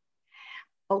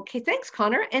 Okay, thanks,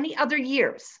 Connor. Any other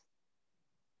years?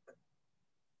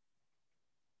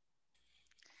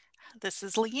 This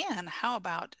is Leanne. How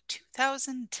about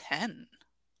 2010?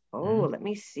 Oh, let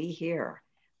me see here.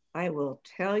 I will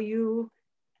tell you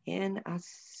in a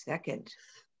second.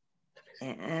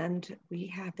 And we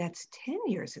have, that's 10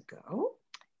 years ago.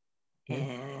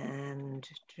 And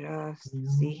just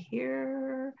see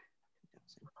here,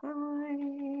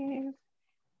 2005.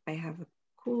 I have a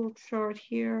cool chart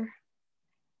here.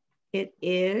 It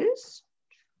is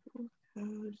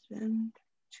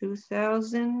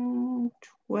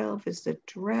 2012 is the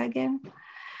dragon.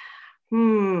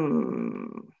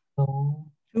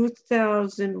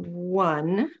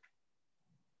 2001.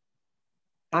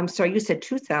 I'm sorry, you said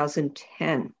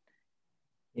 2010.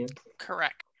 Yep.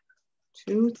 Correct.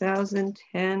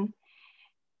 2010.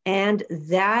 And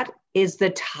that is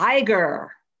the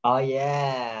tiger. Oh,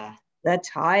 yeah. The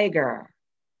tiger.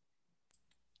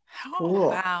 How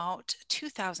about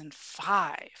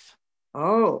 2005?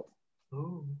 Oh.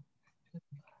 Ooh.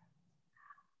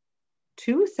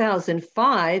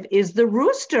 2005 is the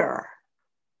rooster.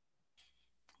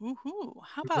 Woohoo.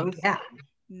 How about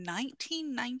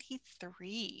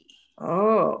 1993?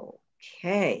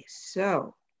 Okay,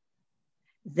 so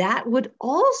that would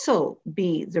also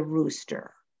be the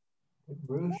rooster.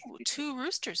 Ooh, two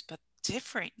roosters, but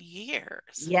different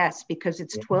years. Yes, because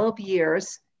it's 12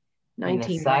 years,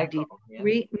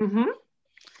 1993.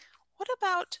 What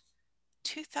about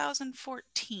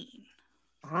 2014?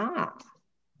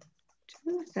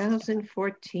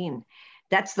 2014.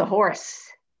 That's the horse.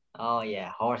 Oh,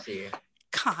 yeah, horse year.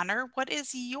 Connor, what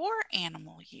is your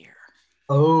animal year?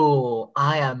 Oh,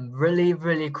 I am really,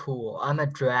 really cool. I'm a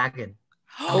dragon.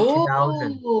 I'm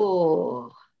 2000.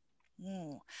 Oh.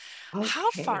 Okay.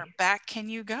 How far back can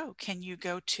you go? Can you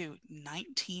go to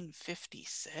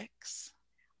 1956?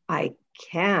 I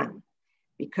can,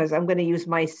 because I'm going to use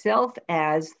myself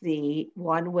as the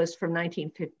one was from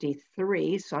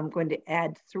 1953. So I'm going to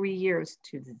add 3 years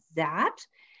to that.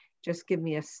 Just give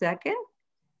me a second.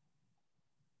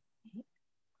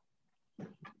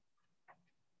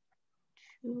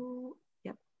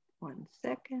 Yep, 1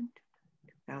 second.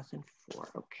 2004,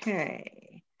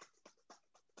 okay.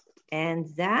 And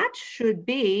that should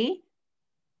be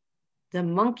the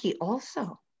monkey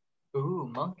also. Ooh,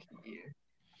 monkey.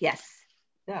 Yes.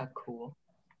 Yeah, cool.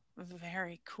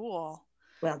 Very cool.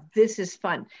 Well, this is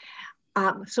fun.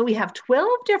 So we have 12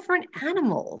 different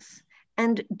animals.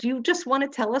 And do you just want to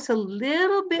tell us a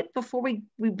little bit before we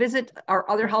visit our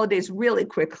other holidays really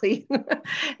quickly?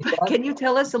 Can you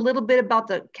tell us a little bit about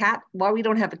the cat, why we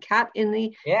don't have a cat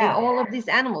in all of these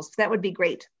animals? That would be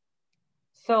great.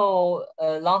 So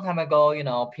a long time ago, you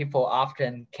know, people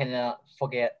often kind of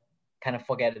forget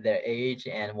their age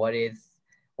and what year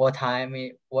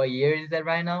is it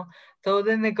right now. So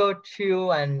then they go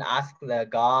to and ask the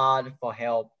God for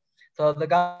help. So the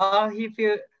God, he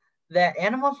feel that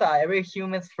animals are every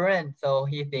human's friend. So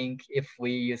he think if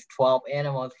we use 12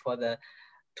 animals for the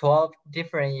 12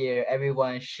 different year,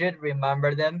 everyone should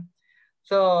remember them.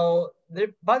 So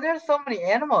but there's so many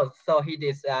animals. So he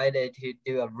decided to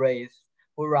do a race.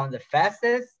 Who run the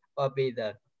fastest will be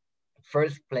the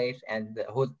first place, and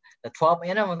the 12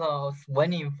 animals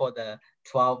winning for the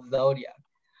 12 zodiac.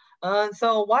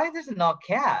 So why there's no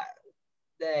cat?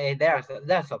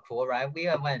 They're so cool, right? We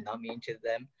went not mean to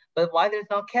them, but why there's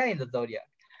no cat in the zodiac?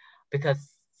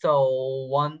 Because so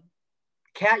one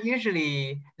cat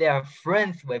usually they are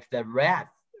friends with the rat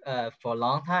for a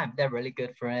long time. They're really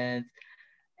good friends,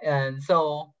 and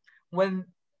so when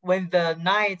the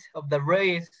night of the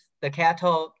race, the cat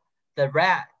told the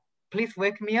rat, "Please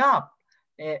wake me up."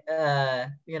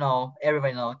 You know,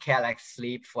 everybody know cat likes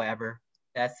sleep forever.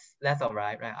 That's all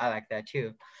right, right? I like that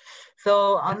too.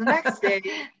 So on the next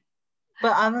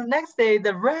day,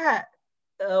 the rat,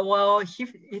 well, he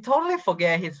totally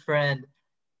forget his friend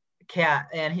cat,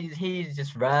 and he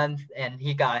just runs and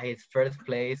he got his first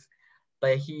place,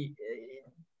 but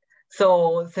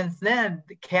so since then,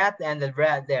 the cat and the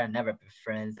rat, they are never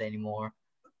friends anymore.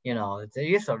 You know,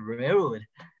 they're just so rude.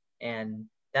 And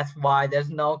that's why there's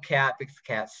no cat because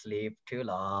cats sleep too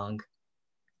long.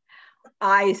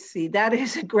 I see. That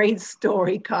is a great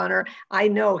story, Connor. I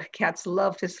know cats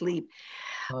love to sleep.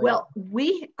 Oh, well, yeah.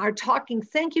 We are talking.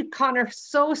 Thank you, Connor,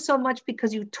 so much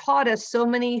because you taught us so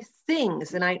many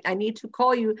things. And I need to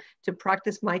call you to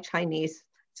practice my Chinese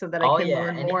so that I can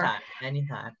learn more.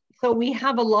 Anytime. So we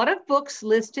have a lot of books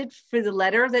listed for the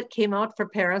letter that came out for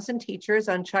parents and teachers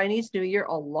on Chinese New Year,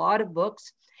 a lot of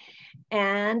books.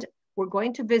 And we're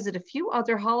going to visit a few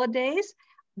other holidays.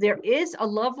 There is a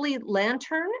lovely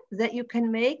lantern that you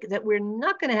can make that we're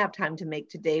not going to have time to make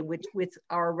today with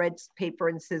our red paper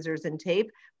and scissors and tape,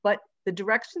 but the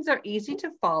directions are easy to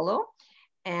follow.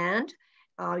 And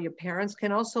your parents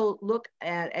can also look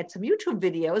at some YouTube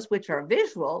videos, which are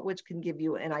visual, which can give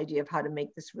you an idea of how to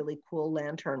make this really cool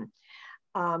lantern.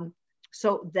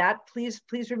 So that please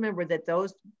remember that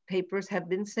those papers have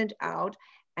been sent out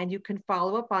and you can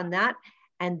follow up on that.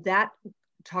 And that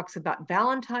talks about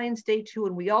Valentine's Day too.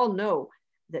 And we all know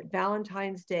that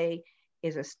Valentine's Day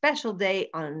is a special day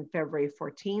on February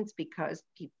 14th because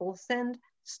people send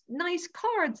nice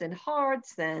cards and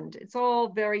hearts and it's all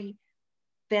very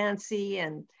fancy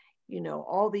and, you know,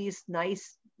 all these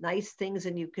nice things.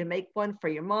 And you can make one for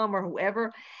your mom or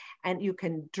whoever, and you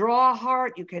can draw a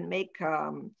heart. You can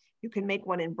make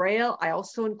one in Braille. I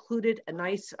also included a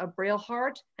nice Braille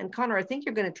heart. And Connor, I think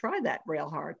you're going to try that Braille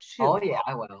heart too. Oh yeah,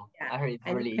 I will. Yeah. I heard it's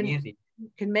really easy. You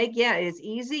can make, yeah, it's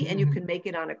easy, and you can make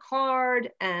it on a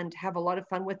card and have a lot of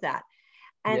fun with that.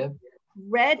 And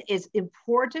red is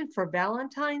important for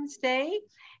Valentine's Day,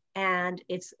 and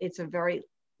it's a very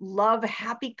love,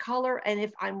 happy color. And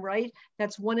if I'm right,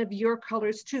 that's one of your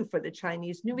colors too for the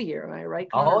Chinese New Year. Am I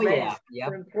right, Connor? Oh, red is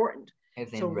super important.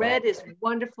 So red is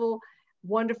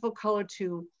wonderful color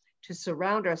to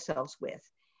surround ourselves with.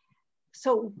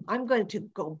 So I'm going to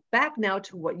go back now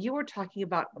to what you were talking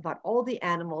about all the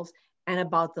animals and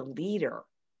about the leader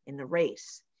in the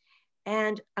race.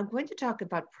 And I'm going to talk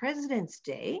about President's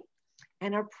Day.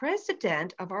 And our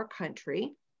president of our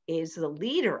country is the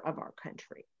leader of our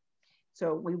country.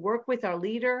 So we work with our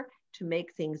leader to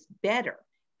make things better.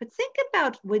 But think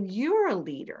about when you're a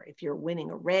leader, if you're winning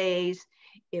a race,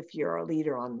 if you're a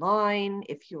leader online,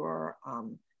 if you're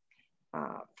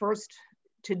first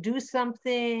to do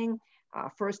something,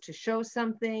 first to show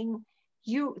something,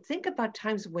 you think about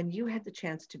times when you had the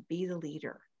chance to be the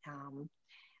leader.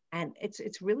 And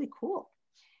it's really cool.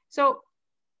 So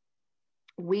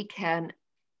we can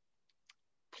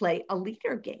play a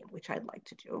leader game, which I'd like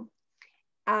to do.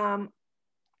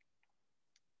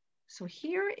 So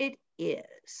here it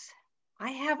is.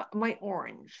 I have my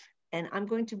orange, and I'm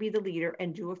going to be the leader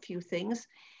and do a few things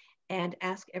and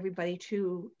ask everybody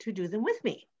to do them with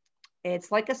me.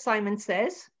 It's like a Simon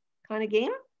Says kind of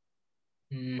game.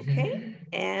 Okay,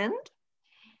 and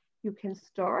you can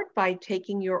start by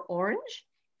taking your orange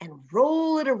and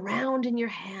roll it around in your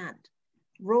hand.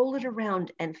 Roll it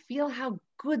around and feel how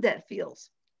good that feels.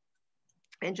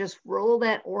 And just roll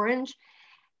that orange,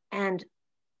 and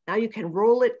now you can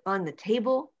roll it on the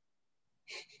table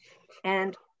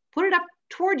and put it up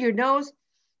toward your nose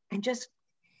and just,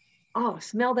 oh,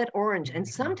 smell that orange. And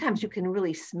sometimes you can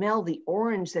really smell the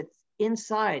orange that's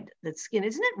inside the skin.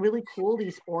 Isn't it really cool?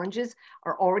 These oranges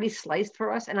are already sliced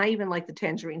for us. And I even like the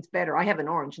tangerines better. I have an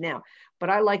orange now, but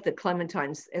I like the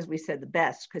clementines, as we said, the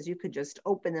best, because you could just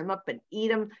open them up and eat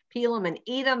them, peel them and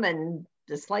eat them, and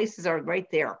the slices are right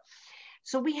there.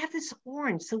 So we have this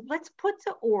orange. So let's put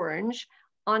the orange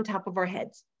on top of our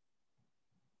heads.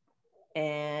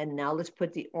 And now let's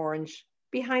put the orange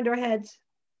behind our heads.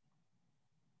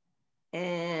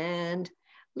 And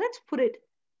let's put it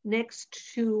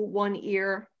next to one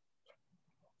ear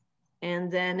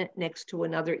and then next to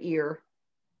another ear.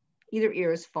 Either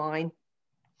ear is fine.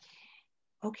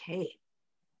 Okay.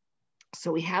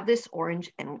 So we have this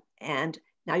orange, and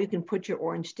now you can put your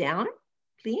orange down,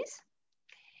 please.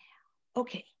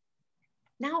 Okay.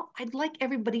 Now I'd like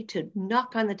everybody to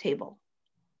knock on the table.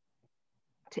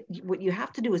 What you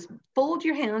have to do is fold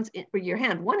your hands, or your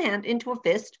hand, one hand into a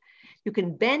fist. You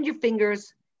can bend your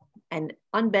fingers and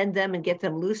unbend them and get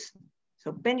them loose.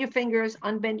 So bend your fingers,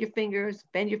 unbend your fingers,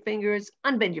 bend your fingers,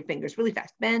 unbend your fingers really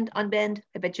fast. Bend, unbend.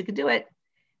 I bet you could do it.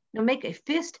 Now make a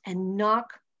fist and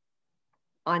knock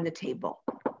on the table.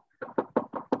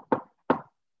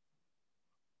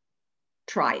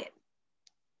 Try it.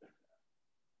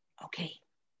 Okay.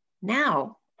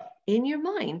 Now, in your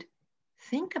mind,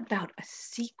 think about a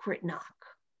secret knock.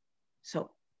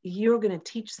 So you're going to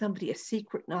teach somebody a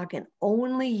secret knock, and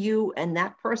only you and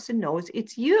that person knows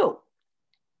it's you.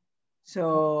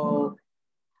 So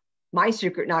my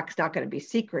secret knock is not going to be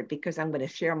secret because I'm going to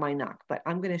share my knock, but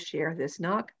I'm going to share this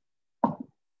knock. I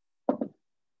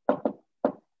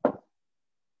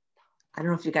don't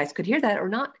know if you guys could hear that or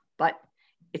not, but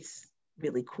it's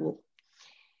really cool.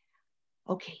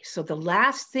 Okay, so the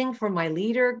last thing for my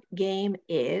leader game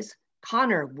is,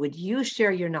 Connor, would you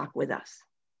share your knock with us?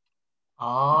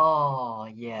 Oh,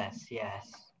 yes,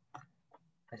 yes.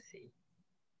 Let's see.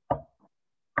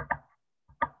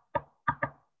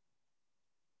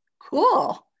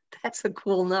 Cool. That's a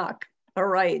cool knock. All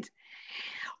right.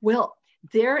 Well,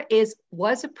 there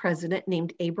was a president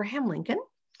named Abraham Lincoln,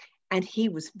 and he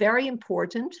was very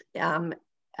important.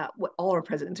 All our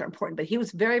presidents are important, but he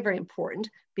was very, very important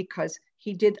because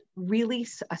he did really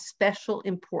a special,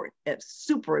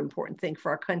 super important thing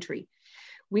for our country.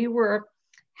 We were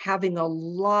having a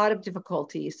lot of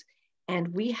difficulties,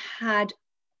 and we had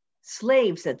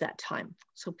slaves at that time.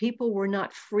 So people were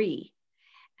not free.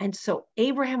 And so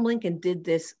Abraham Lincoln did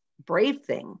this brave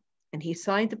thing, and he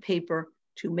signed the paper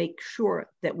to make sure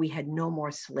that we had no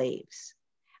more slaves.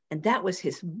 And that was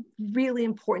his really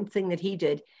important thing that he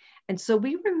did. And so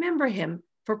we remember him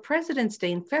for President's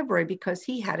Day in February because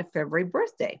he had a February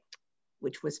birthday,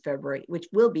 which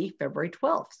will be February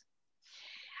 12th.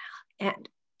 And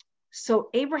so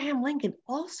Abraham Lincoln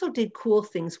also did cool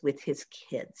things with his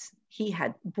kids. He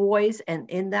had boys, and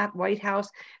in that White House,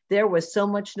 there was so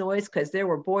much noise because there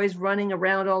were boys running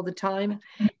around all the time.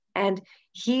 And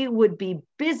he would be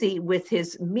busy with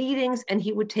his meetings, and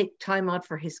he would take time out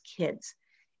for his kids.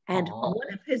 And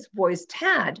one of his boys,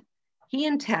 Tad, he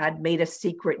and Tad made a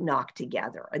secret knock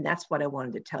together. And that's what I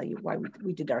wanted to tell you, why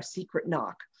we did our secret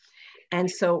knock. And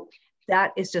so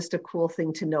that is just a cool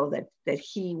thing to know, that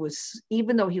he was,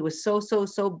 even though he was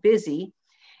so busy,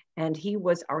 and he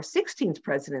was our 16th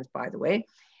president, by the way,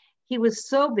 he was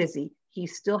so busy, he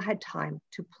still had time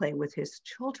to play with his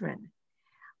children.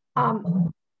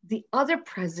 The other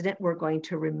president we're going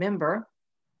to remember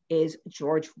is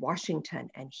George Washington,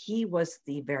 and he was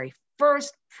the very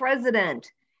first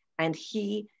president, and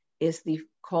he is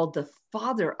called the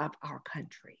father of our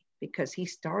country because he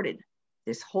started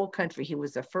this whole country. He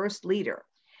was the first leader,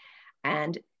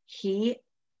 and he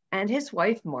and his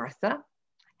wife Martha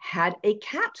had a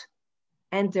cat,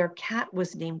 and their cat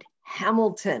was named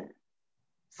Hamilton.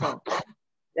 So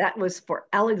that was for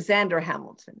Alexander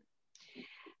Hamilton.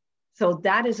 So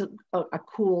that is a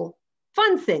cool,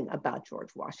 fun thing about George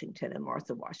Washington and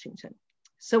Martha Washington.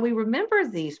 So we remember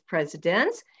these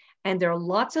presidents, and there are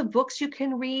lots of books you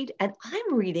can read. And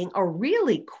I'm reading a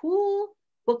really cool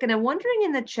book. And I'm wondering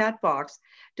in the chat box,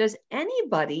 does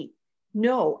anybody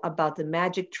know about the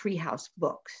Magic Treehouse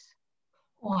books?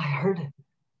 Oh, I heard it.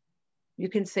 You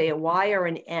can say a Y or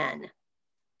an N.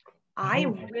 I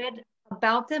read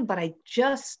about them, but I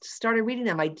just started reading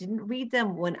them. I didn't read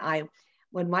them when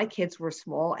my kids were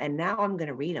small, and now I'm going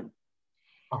to read them.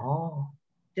 Oh.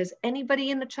 Does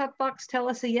anybody in the chat box tell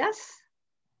us a yes?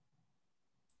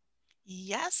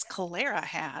 Yes, Clara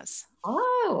has.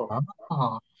 Oh.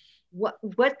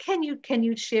 What can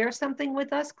you share something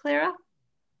with us, Clara?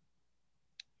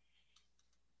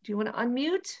 Do you want to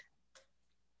unmute?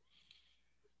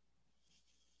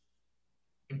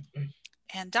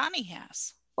 And Donnie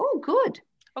has. Oh, good.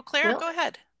 Oh, Clara, go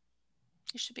ahead.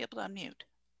 You should be able to unmute.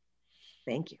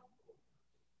 Thank you.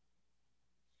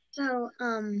 So,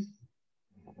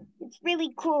 it's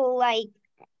really cool. Like,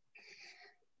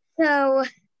 so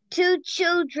two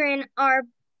children are,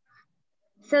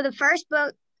 so the first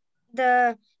book,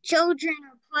 the children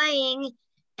are playing,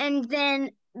 and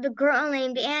then the girl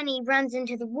named Annie runs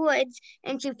into the woods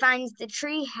and she finds the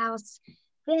tree house.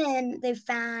 Then they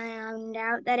found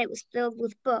out that it was filled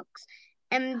with books.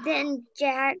 And then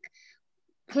Jack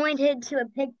pointed to a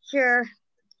picture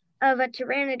of a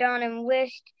pteranodon and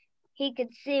wished he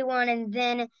could see one. And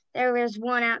then there was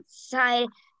one outside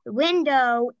the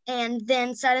window. And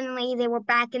then suddenly they were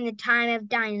back in the time of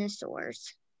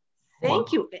dinosaurs.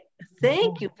 Thank you.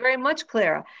 Thank you very much,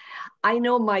 Clara. I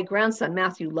know my grandson,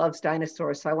 Matthew, loves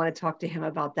dinosaurs, so I want to talk to him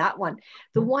about that one.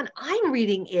 The one I'm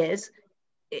reading is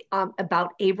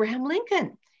about Abraham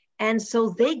Lincoln. And so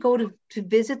they go to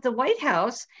visit the White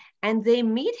House and they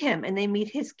meet him and they meet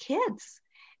his kids.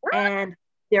 And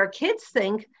their kids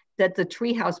think that the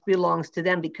treehouse belongs to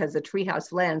them because the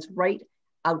treehouse lands right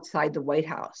outside the White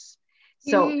House.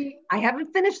 So I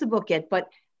haven't finished the book yet, but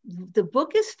the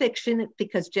book is fiction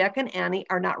because Jack and Annie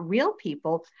are not real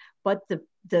people, but a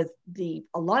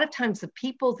lot of times the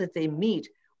people that they meet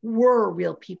were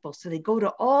real people. So they go to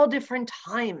all different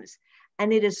times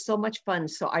and it is so much fun.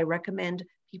 So I recommend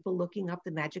people looking up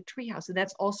the Magic Treehouse, and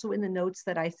that's also in the notes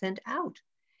that I sent out.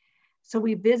 So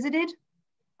we visited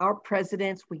our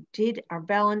presidents, we did our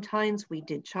Valentines, we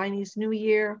did Chinese New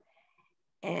Year,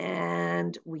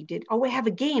 and we did, we have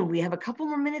a game. We have a couple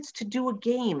more minutes to do a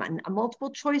game, a multiple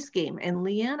choice game. And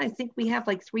Leanne, I think we have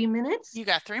like 3 minutes. You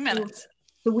got 3 minutes.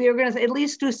 So we are going to at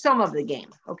least do some of the game,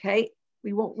 okay?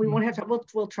 We won't have to,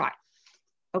 we'll try.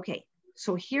 Okay,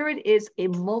 so here it is, a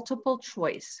multiple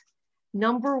choice.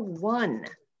 Number one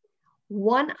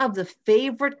of the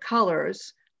favorite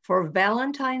colors for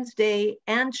Valentine's Day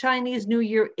and Chinese New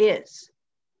Year is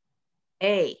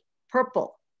A,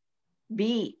 purple,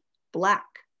 B, black,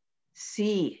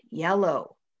 C,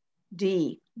 yellow,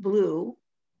 D, blue,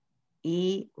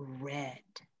 E, red.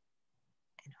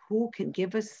 And who can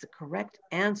give us the correct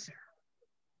answer?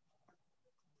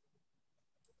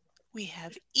 We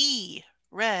have E,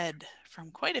 red,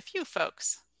 from quite a few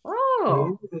folks.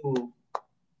 Oh,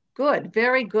 good,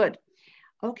 very good.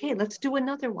 Okay, let's do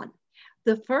another one.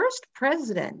 The first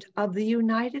president of the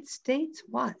United States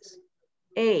was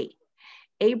A,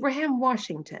 Abraham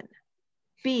Washington,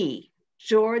 B,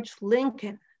 George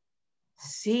Lincoln,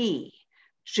 C,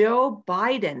 Joe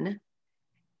Biden,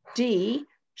 D,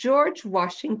 George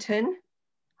Washington,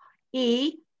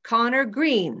 E, Connor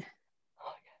Green.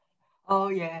 Oh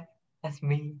yeah, that's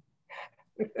me.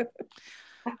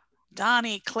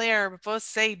 Donnie, Claire both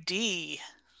say D.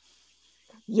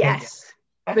 Yes,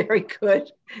 very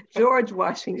good. George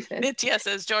Washington. Nitya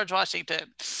says George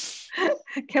Washington.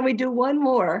 Can we do one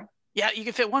more? Yeah, you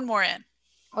can fit one more in.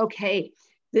 Okay,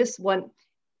 this one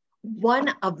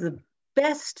of the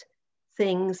best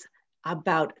things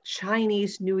about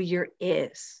Chinese New Year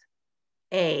is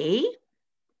A,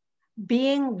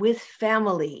 being with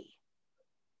family,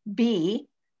 B,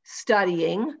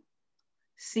 studying,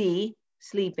 C,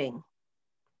 sleeping.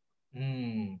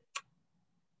 Good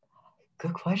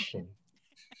question.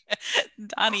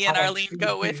 Donnie and Arlene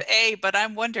go with A, but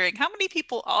I'm wondering how many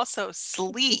people also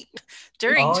sleep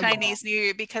during Chinese New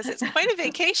Year, because it's quite a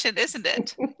vacation, isn't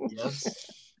it?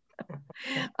 Yes.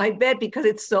 I bet, because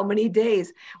it's so many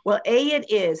days. Well, A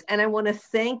it is. And I want to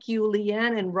thank you,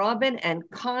 Leanne and Robin and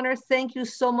Connor. Thank you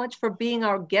so much for being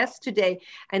our guest today.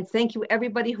 And thank you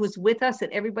everybody who's with us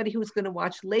and everybody who's going to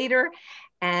watch later.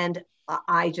 And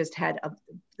I just had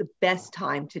the best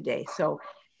time today. So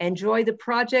enjoy the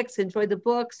projects, enjoy the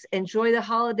books, enjoy the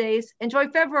holidays, enjoy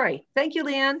February. Thank you,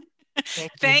 Leanne.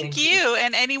 Thank you.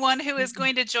 And anyone who is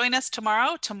going to join us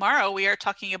tomorrow we are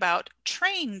talking about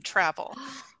train travel.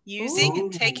 using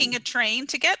and taking a train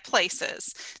to get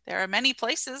places. There are many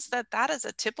places that is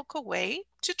a typical way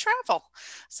to travel.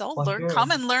 So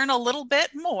come and learn a little bit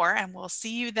more, and we'll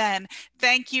see you then.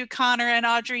 Thank you, Connor and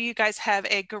Audrey. You guys have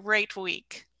a great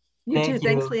week. You too.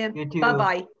 Thanks, Leanne. You too.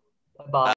 Bye-bye. Bye-bye.